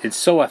 it's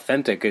so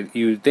authentic.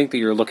 You think that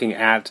you're looking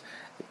at,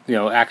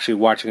 actually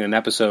watching an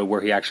episode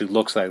where he actually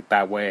looks like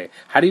that way.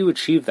 How do you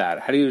achieve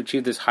that? How do you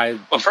achieve this high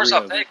degree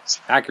of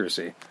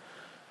accuracy?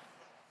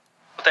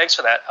 Thanks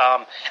for that.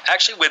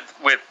 Actually,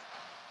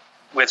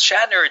 with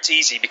Shatner, it's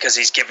easy because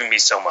he's given me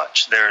so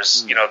much.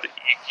 There's, you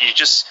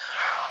just,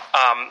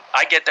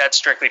 I get that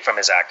strictly from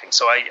his acting.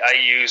 So I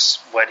use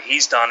what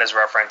he's done as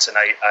reference, and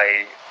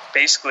I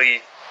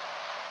basically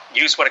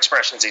use what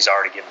expressions he's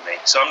already given me.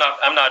 So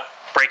I'm not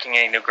breaking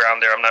any new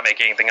ground there. I'm not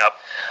making anything up.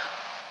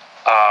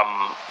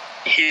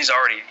 He's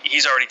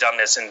already done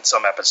this in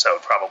some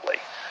episode, probably.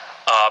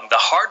 The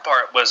hard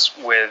part was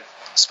with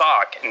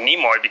Spock and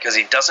Nimoy because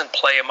he doesn't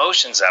play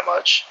emotions that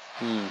much.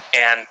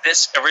 And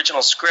this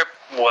original script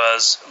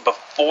was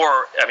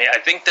before. I mean, I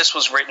think this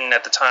was written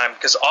at the time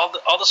because all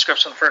the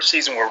scripts from the first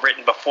season were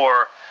written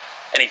before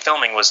any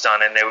filming was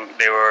done, and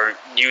they were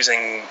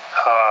using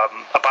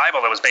a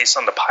Bible that was based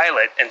on the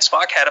pilot. And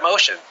Spock had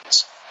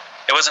emotions.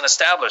 It wasn't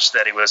established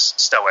that he was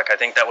stoic. I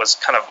think that was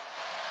kind of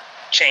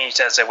changed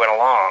as they went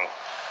along.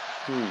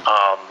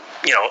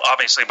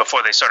 obviously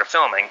before they started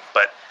filming.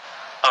 But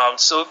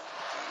so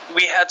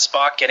we had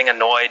Spock getting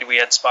annoyed. We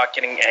had Spock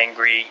getting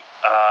angry.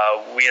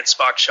 We had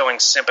Spock showing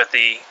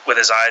sympathy with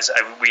his eyes.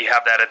 We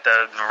have that at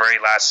the very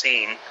last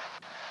scene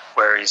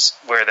where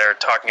they're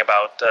talking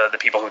about the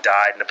people who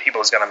died and the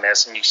people he's going to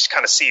miss, and you just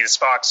kind of see that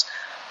Spock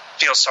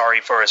feels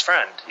sorry for his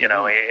friend.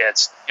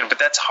 But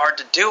that's hard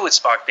to do with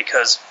Spock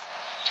because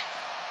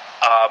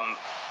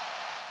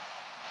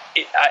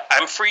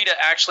I'm free to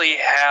actually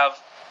have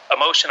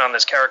emotion on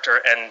this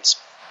character, and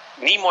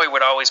Nimoy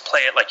would always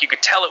play it like you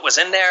could tell it was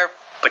in there,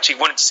 but you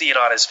wouldn't see it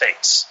on his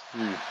face.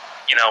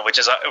 Which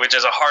is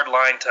a hard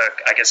line to,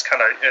 I guess,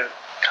 kind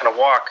of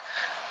walk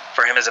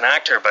for him as an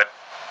actor. But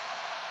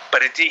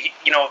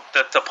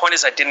the point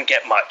is, I didn't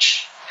get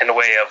much in the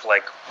way of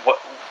like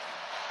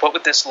what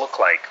would this look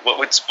like? What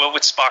would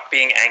Spock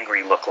being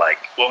angry look like?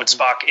 What would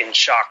Spock in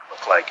shock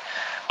look like?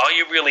 All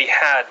you really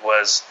had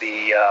was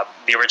the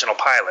original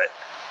pilot,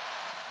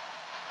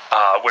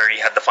 where he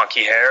had the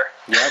funky hair.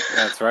 Yep,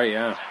 that's right.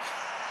 Yeah.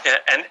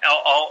 And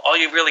all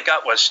you really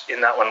got was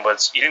in that one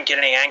was you didn't get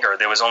any anger.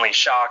 There was only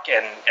shock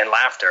and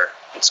laughter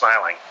and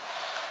smiling.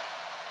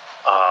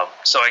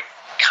 So I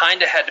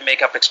kind of had to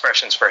make up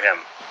expressions for him,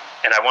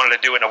 and I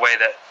wanted to do it in a way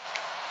that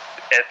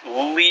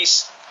at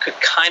least could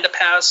kind of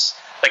pass.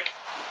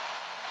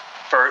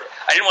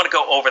 I didn't want to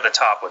go over the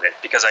top with it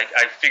because I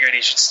figured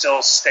he should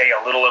still stay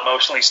a little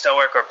emotionally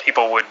stoic, or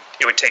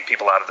it would take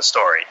people out of the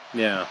story.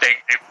 Yeah,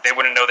 they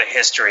wouldn't know the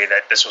history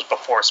that this was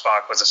before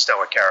Spock was a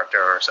stoic character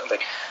or something.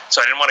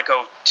 So I didn't want to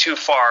go too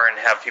far and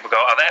have people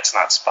go, "Oh, that's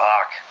not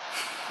Spock."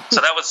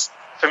 So that was,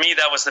 for me,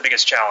 that was the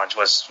biggest challenge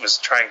was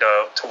trying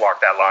to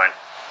walk that line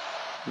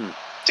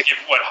to give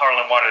what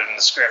Harlan wanted in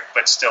the script,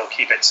 but still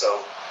keep it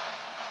so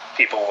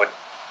people would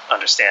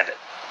understand it.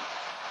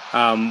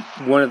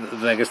 One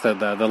of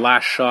the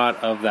last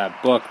shot of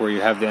that book where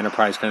you have the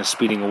Enterprise kind of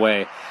speeding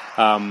away.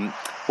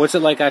 What's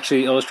it like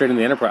actually illustrating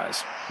the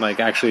Enterprise? Like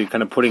actually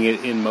kind of putting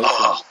it in motion?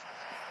 Oh,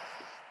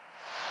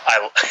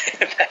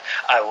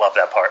 I love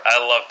that part. I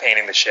love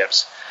painting the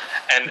ships.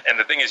 And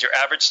the thing is, your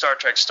average Star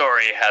Trek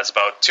story has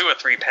about 2 or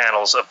 3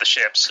 panels of the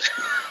ships.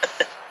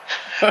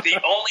 The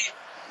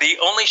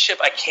only ship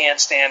I can't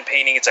stand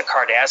painting is a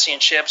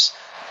Cardassian ships.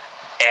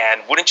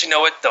 And wouldn't you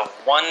know it, the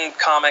one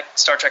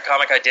Star Trek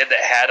comic I did that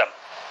had a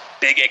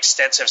big,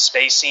 extensive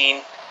space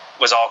scene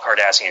was all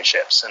Cardassian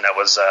ships, and that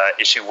was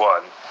issue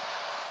 1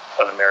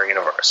 of the Mirror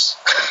Universe.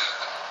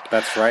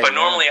 That's right. But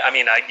normally,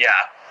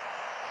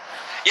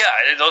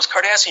 those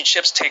Cardassian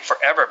ships take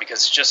forever because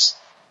it's just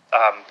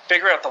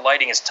figuring out the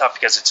lighting is tough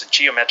because it's a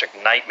geometric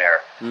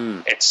nightmare.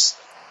 It's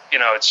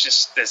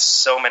just there's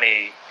so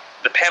many.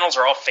 The panels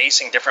are all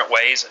facing different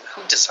ways.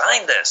 Who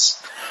designed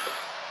this?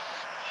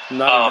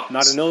 Not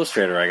an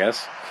illustrator, I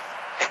guess.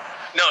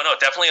 No,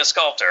 definitely a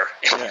sculptor.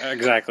 Yeah,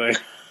 exactly.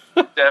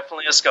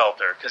 Definitely a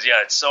sculptor, because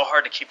it's so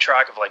hard to keep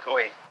track of. Like,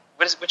 wait,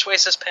 which way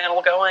is this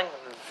panel going?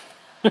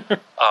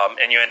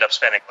 And you end up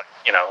spending,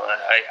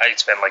 I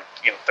spend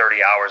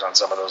 30 hours on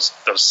some of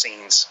those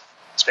scenes,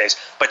 space.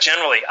 But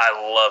generally,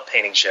 I love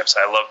painting ships.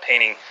 I love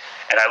painting,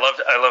 and I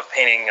love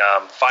painting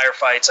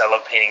firefights. I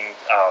love painting,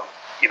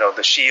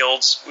 the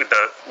shields with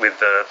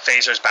the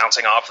phasers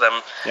bouncing off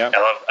them. Yep.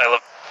 I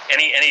love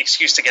any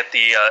excuse to get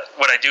the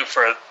what I do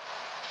for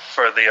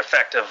the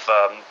effect of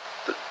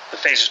the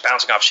phasers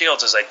bouncing off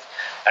shields is I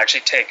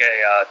actually take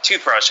a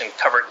toothbrush and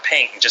cover it in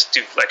paint and just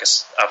do like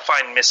a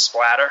fine mist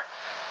splatter,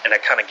 and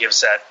it kind of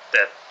gives that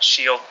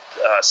shield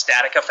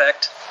static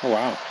effect. Oh,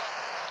 wow.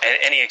 And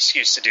any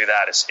excuse to do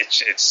that is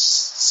it's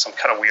some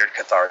kind of weird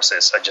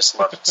catharsis. I just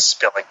love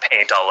spilling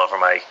paint all over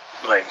my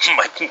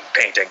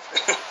painting.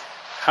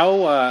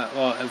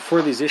 How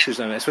for these issues,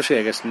 and especially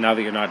I guess now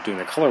that you're not doing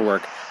the color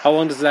work, how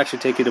long does it actually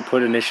take you to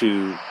put an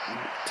issue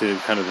to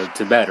kind of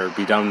to bed or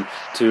be done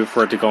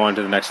for it to go on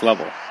to the next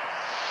level,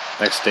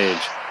 next stage?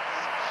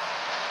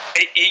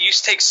 It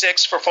used to take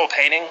 6 for full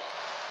painting,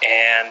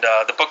 and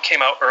the book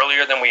came out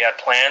earlier than we had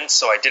planned,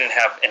 so I didn't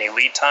have any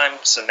lead time.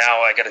 So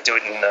now I got to do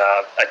it in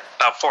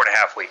about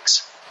 4.5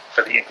 weeks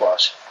for the ink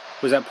wash.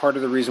 Was that part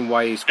of the reason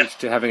why you switched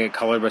to having it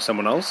colored by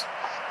someone else?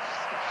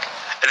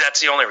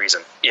 That's the only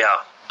reason. Yeah.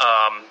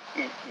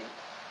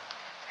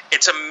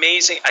 It's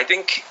amazing. I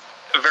think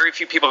very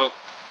few people.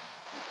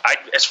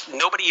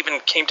 Nobody even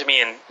came to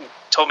me and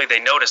told me they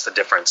noticed the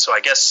difference. So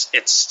I guess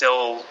it's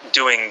still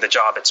doing the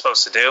job it's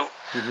supposed to do.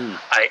 Mm-hmm.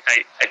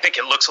 I think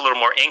it looks a little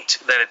more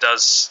inked than it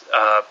does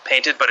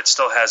painted, but it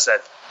still has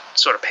that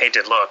sort of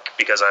painted look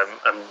because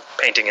I'm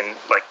painting in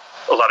like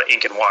a lot of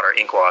ink and water,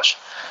 ink wash.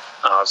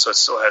 So it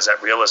still has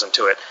that realism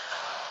to it.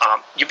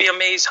 You'd be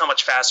amazed how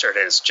much faster it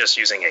is just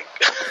using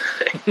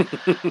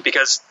ink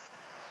because.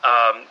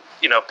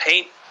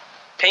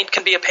 Paint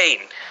can be a pain,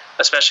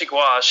 especially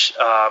gouache,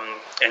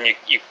 and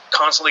you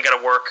constantly got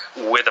to work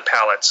with a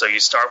palette. So you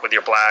start with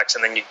your blacks,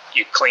 and then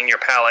you clean your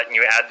palette, and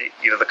you add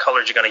the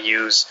colors you're going to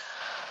use,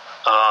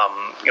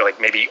 like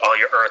maybe all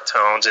your earth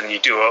tones, and you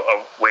do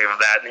a wave of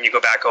that, and then you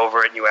go back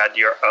over it, and you add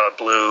your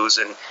blues,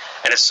 and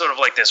it's sort of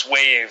like this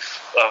wave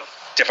of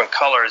different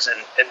colors, and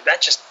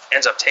that just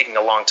ends up taking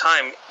a long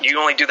time. You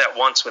only do that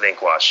once with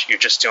ink wash. You're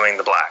just doing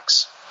the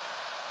blacks.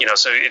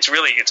 So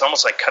it's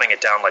almost like cutting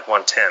it down like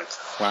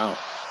 1/10. Wow.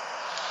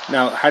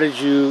 Now,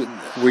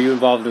 were you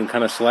involved in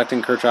kind of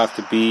selecting Kirchhoff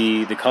to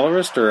be the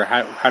colorist, or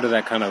how did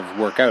that kind of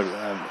work out?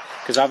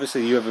 Because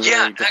obviously you have a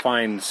very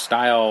defined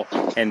style,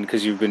 and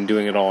because you've been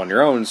doing it all on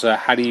your own, so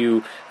how do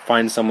you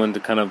find someone to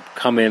kind of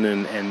come in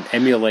and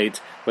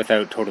emulate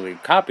without totally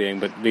copying,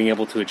 but being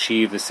able to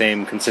achieve the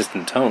same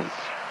consistent tone?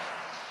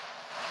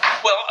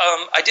 Well,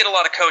 I did a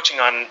lot of coaching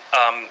on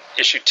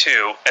issue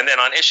 2, and then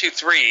on issue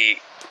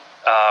 3,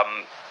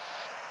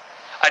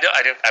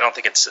 I don't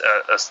think it's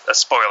a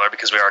spoiler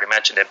because we already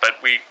mentioned it,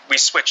 but we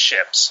switched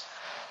ships.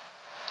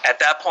 At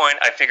that point,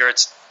 I figure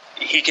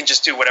he can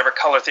just do whatever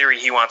color theory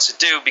he wants to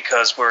do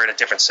because we're in a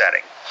different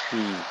setting.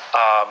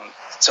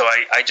 So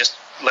I just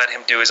let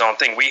him do his own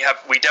thing. We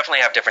definitely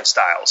have different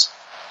styles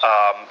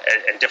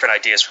and different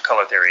ideas for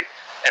color theory,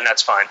 and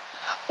that's fine.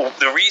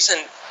 The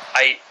reason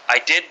I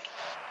did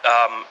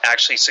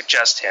actually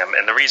suggest him,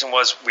 and the reason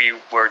was we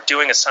were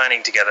doing a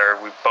signing together.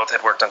 We both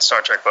had worked on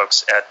Star Trek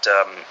books at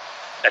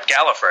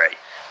Gallifrey.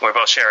 We were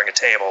both sharing a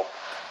table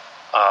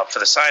for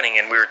the signing,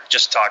 and we were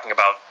just talking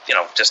about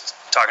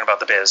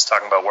the biz,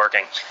 talking about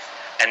working.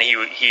 And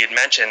he had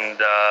mentioned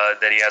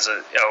that he has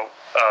a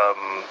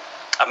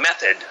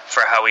method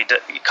for how he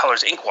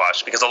colors ink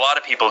wash, because a lot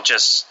of people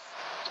just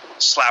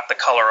slap the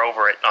color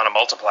over it on a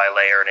multiply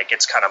layer, and it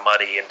gets kind of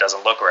muddy and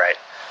doesn't look right.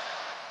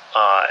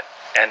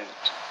 And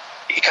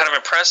he kind of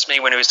impressed me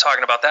when he was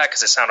talking about that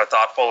because it sounded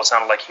thoughtful. It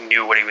sounded like he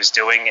knew what he was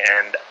doing,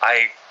 and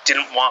I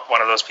didn't want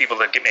one of those people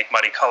that make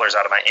muddy colors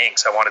out of my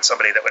inks. I wanted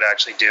somebody that would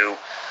actually do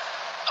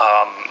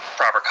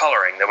proper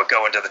coloring, that would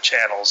go into the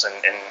channels and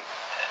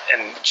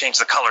change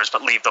the colors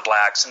but leave the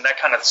blacks and that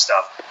kind of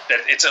stuff.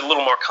 It's a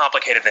little more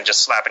complicated than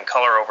just slapping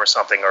color over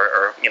something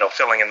or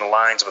filling in the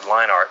lines with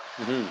line art.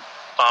 Mm-hmm.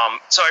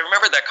 So I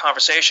remembered that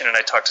conversation, and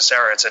I talked to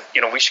Sarah and said,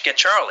 we should get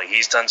Charlie.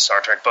 He's done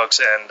Star Trek books,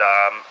 and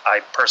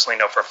I personally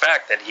know for a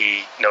fact that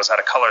he knows how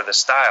to color this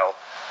style.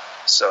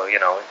 So,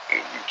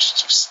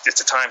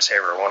 it's a time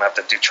saver. We won't have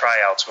to do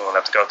tryouts. We won't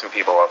have to go through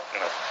people,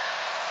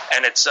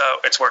 And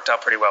it's worked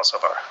out pretty well so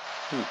far.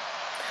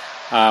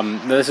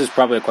 This is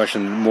probably a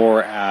question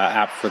more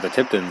apt for the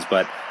Tiptons,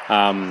 but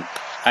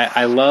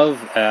I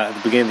love at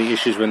the beginning of the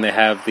issues when they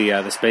have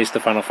the space, the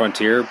Final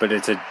Frontier, but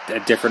it's a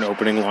different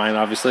opening line,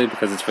 obviously,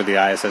 because it's for the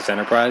ISS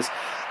Enterprise.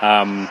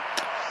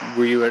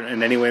 Were you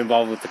in any way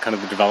involved with the kind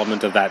of the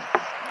development of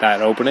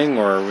that opening,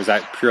 or was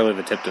that purely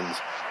the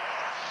Tiptons?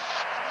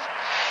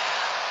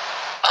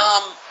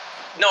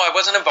 No, I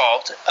wasn't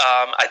involved.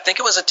 I think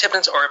it was a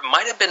Tiptons, or it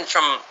might have been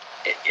from.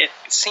 It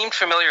seemed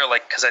familiar,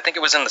 because I think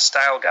it was in the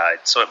style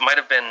guide, so it might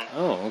have been.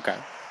 Oh, okay.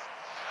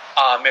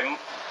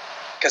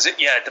 Because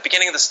at the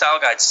beginning of the style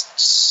guide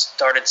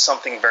started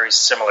something very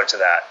similar to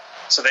that,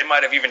 so they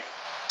might have even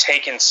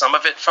taken some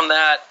of it from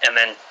that and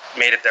then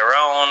made it their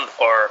own,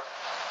 or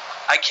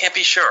I can't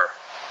be sure.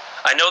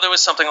 I know there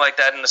was something like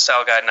that in the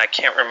style guide, and I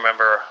can't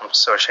remember. I'm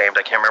so ashamed.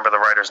 I can't remember the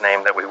writer's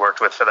name that we worked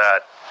with for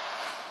that.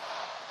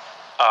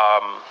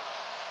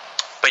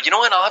 But you know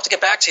what? I'll have to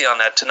get back to you on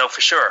that to know for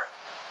sure.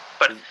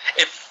 But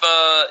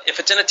if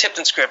it's in a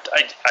Tipton script,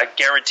 I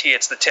guarantee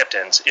it's the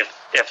Tiptons.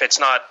 If it's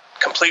not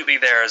completely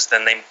theirs,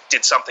 then they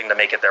did something to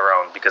make it their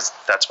own, because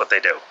that's what they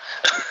do.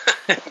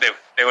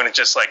 They wouldn't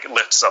just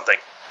lift something.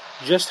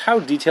 Just how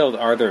detailed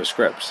are their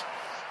scripts?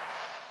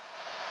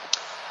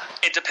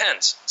 It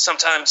depends.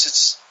 Sometimes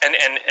it's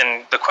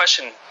and the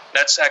question,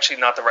 that's actually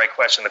not the right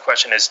question. The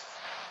question is,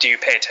 do you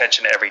pay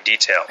attention to every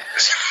detail?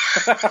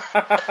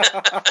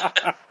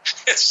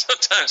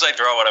 Sometimes I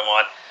draw what I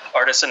want.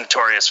 Artists are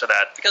notorious for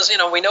that because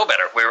we know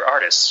better. We're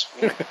artists.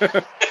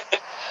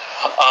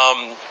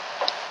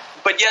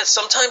 But yes,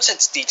 sometimes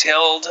it's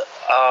detailed,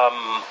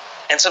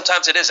 and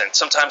sometimes it isn't.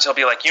 Sometimes he'll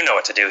be like, "You know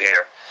what to do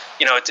here."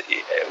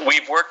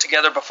 We've worked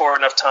together before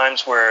enough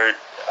times where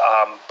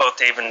both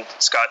Dave and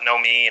Scott know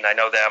me, and I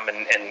know them,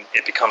 and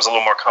it becomes a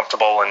little more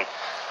comfortable. And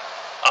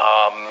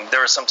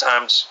there are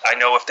sometimes I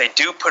know if they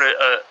do put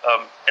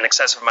an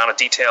excessive amount of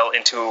detail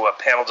into a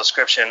panel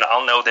description,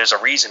 I'll know there's a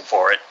reason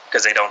for it,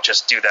 because they don't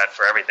just do that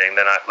for everything.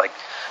 They're not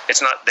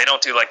they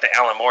don't do the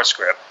Alan Moore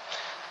script.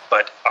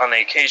 But on the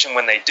occasion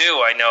when they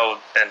do, I know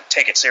then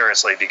take it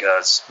seriously,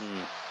 because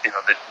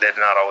they're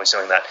not always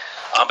doing that.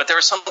 But there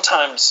are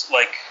sometimes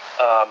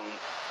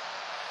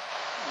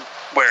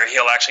where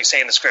he'll actually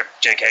say in the script,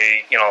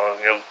 "JK,"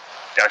 he'll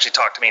actually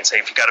talk to me and say,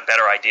 "If you got a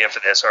better idea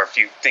for this, or if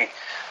you think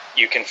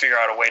you can figure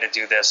out a way to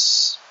do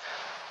this."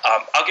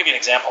 I'll give you an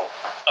example.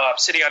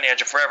 City on the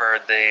Edge of Forever,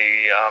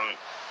 the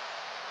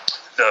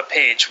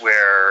page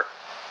where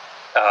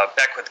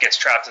Beckwith gets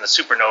trapped in the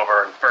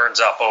supernova and burns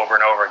up over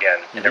and over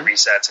again, and it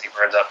resets and he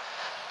burns up.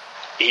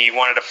 He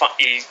wanted to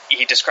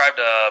he described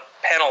a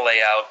panel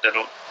layout, a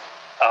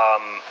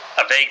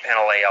vague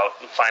panel layout,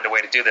 and find a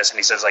way to do this. And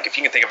he says, if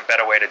you can think of a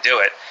better way to do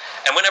it.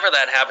 And whenever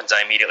that happens,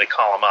 I immediately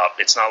call him up.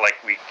 It's not like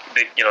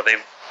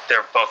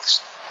they're both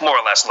more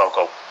or less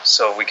local,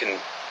 so we can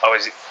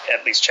always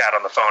at least chat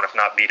on the phone, if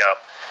not meet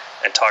up.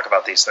 and talk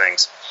about these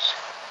things.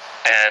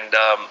 And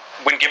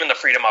when given the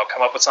freedom, I'll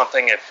come up with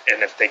something.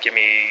 If they give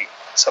me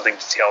something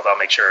detailed, I'll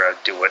make sure I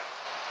do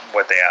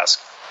what they ask,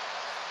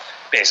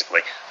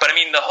 basically. But I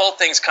mean, the whole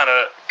thing's kind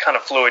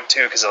of fluid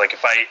too, because like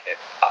if I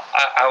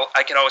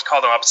can always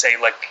call them up and say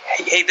like,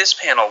 hey, this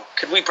panel,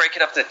 could we break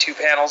it up to 2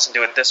 panels and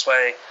do it this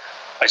way?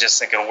 I just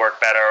think it'll work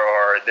better,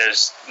 or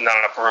there's not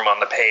enough room on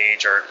the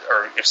page, or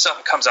if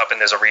something comes up and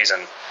there's a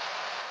reason,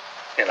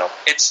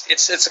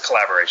 it's a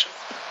collaboration.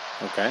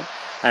 Okay.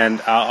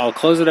 And I'll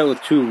close it out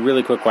with 2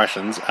 really quick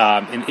questions.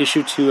 In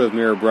issue 2 of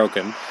Mirror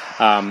Broken,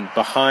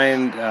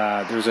 behind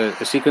there's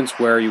a sequence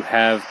where you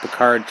have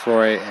Picard,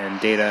 Troy, and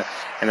Data,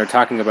 and they're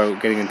talking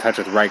about getting in touch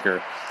with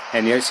Riker.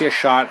 And you see a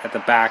shot at the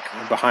back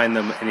behind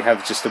them, and you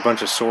have just a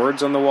bunch of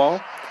swords on the wall.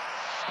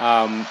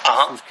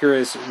 I was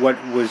curious,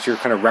 what was your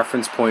kind of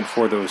reference point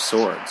for those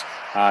swords?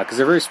 Because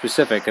they're very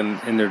specific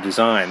in their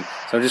design.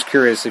 So I'm just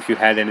curious if you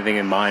had anything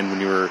in mind when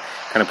you were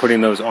kind of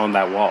putting those on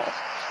that wall.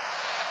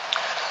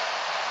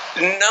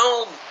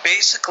 No,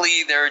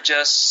 basically they're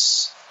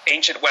just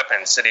ancient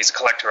weapons that he's a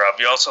collector of.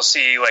 You also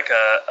see like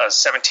a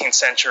 17th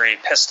century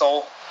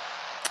pistol.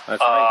 That's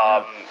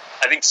right.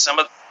 I think some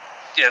of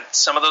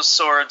those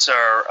swords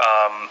are.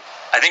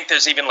 I think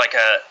there's even like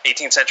a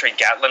 18th century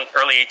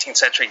early 18th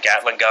century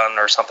Gatling gun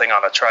or something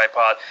on a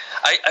tripod.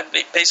 I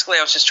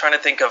was just trying to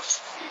think of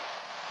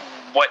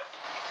what.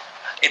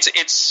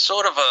 It's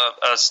sort of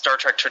a Star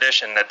Trek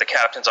tradition that the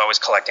captains always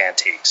collect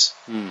antiques,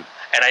 and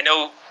I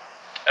know.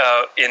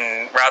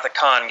 In Wrath of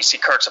Khan, you see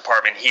Kirk's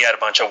apartment. He had a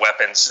bunch of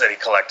weapons that he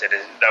collected.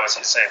 That was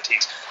his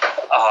antiques.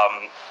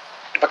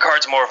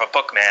 Picard's more of a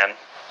bookman.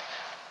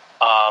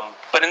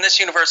 But in this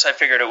universe, I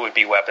figured it would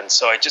be weapons.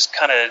 So I just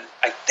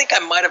I think I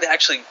might have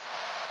actually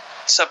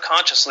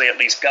subconsciously at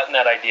least gotten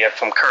that idea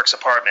from Kirk's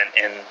apartment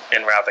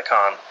in Wrath of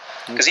Khan.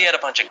 Because he had a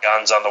bunch of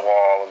guns on the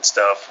wall and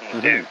stuff,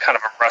 and kind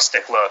of a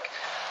rustic look.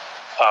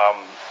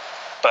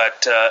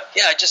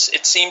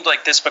 It seemed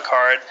like this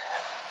Picard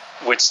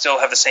would still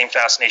have the same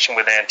fascination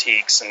with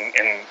antiques and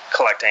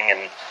collecting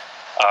and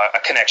a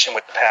connection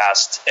with the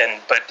past,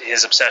 but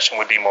his obsession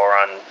would be more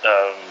on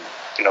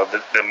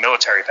the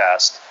military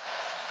past.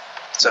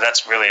 So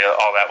that's really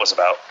all that was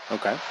about.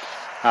 Okay.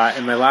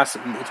 And my last,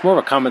 it's more of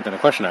a comment than a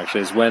question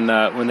actually, is when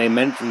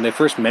they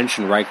first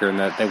mention Riker and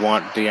that they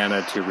want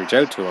Deanna to reach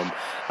out to him.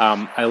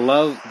 I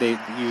love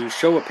you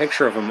show a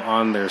picture of him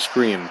on their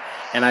screen,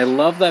 and I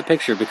love that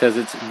picture because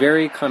it's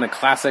very kind of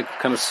classic,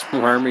 kind of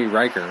smarmy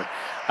Riker.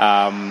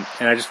 And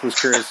I just was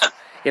curious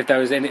if there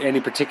was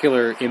any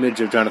particular image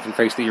of Jonathan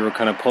Frakes that you were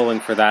kind of pulling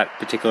for that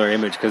particular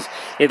image, because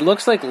it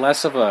looks like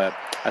less of a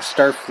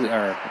Starfleet,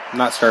 or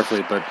not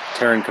Starfleet, but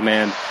Terran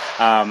Command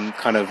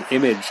kind of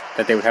image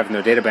that they would have in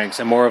their databanks,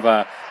 and more of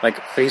a like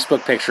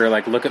Facebook picture,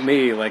 like look at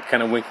me, like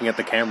kind of winking at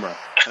the camera.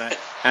 And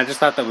I just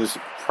thought that was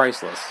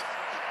priceless.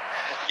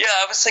 Yeah,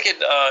 I was thinking.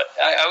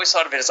 I always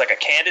thought of it as like a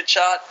candid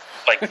shot.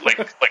 Like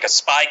a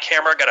spy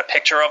camera got a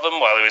picture of him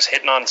while he was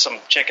hitting on some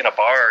chick in a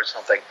bar or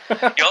something.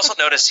 You also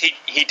notice he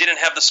didn't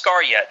have the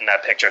scar yet in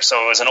that picture,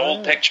 so it was an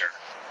old picture.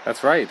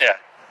 That's right. Yeah,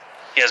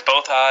 he has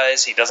both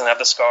eyes. He doesn't have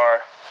the scar.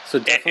 So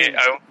definitely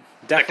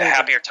like the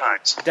happier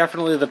times.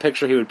 Definitely the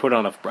picture he would put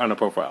on a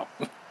profile.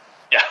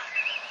 Yeah,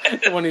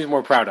 the one he's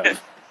more proud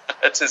of.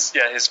 That's his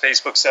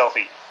Facebook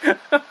selfie.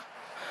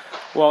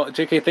 Well,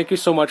 JK, thank you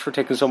so much for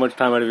taking so much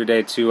time out of your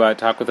day to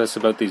talk with us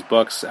about these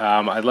books.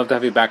 I'd love to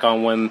have you back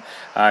on when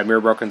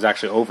Mirror Broken's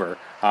actually over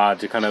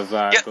to kind of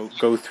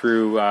go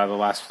through the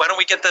last... Why don't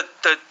we get the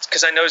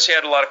because I noticed you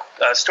had a lot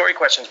of story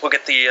questions. We'll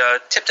get the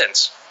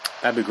Tiptons.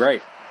 That'd be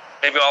great.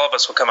 Maybe all of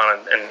us will come on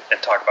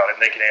and talk about it,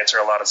 and they can answer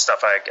a lot of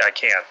stuff I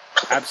can't.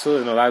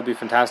 Absolutely. No, that would be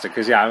fantastic,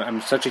 because,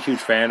 I'm such a huge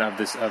fan of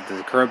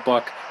the current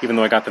book, even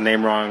though I got the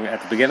name wrong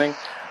at the beginning.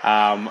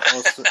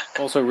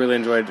 Also really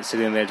enjoyed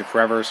City on the Edge of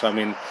Forever. So, I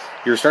mean,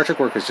 your Star Trek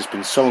work has just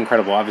been so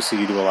incredible. Obviously,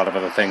 you do a lot of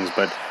other things,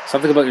 but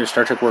something about your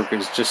Star Trek work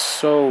is just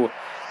so...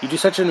 You do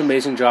such an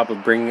amazing job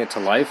of bringing it to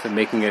life and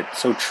making it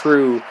so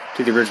true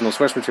to the original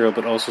source material,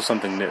 but also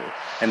something new.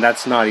 And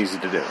that's not easy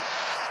to do.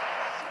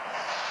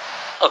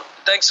 Oh,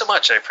 thanks so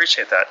much. I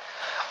appreciate that.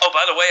 Oh,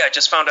 by the way, I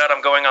just found out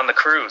I'm going on the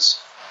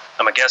cruise.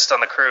 I'm a guest on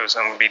the cruise.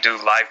 I'm going to be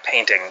doing live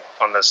painting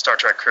on the Star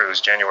Trek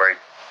cruise, January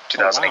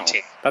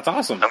 2018. Oh, wow. That's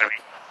awesome. I'm going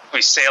to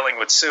be sailing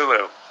with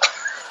Sulu.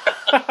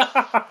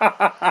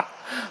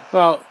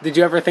 Well, did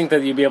you ever think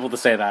that you'd be able to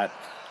say that?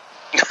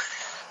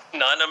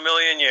 Not in a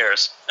million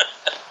years.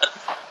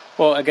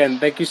 Well, again,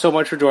 thank you so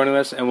much for joining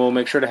us, and we'll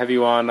make sure to have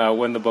you on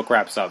when the book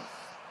wraps up.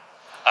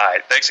 All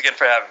right. Thanks again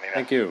for having me, man.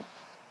 Thank you.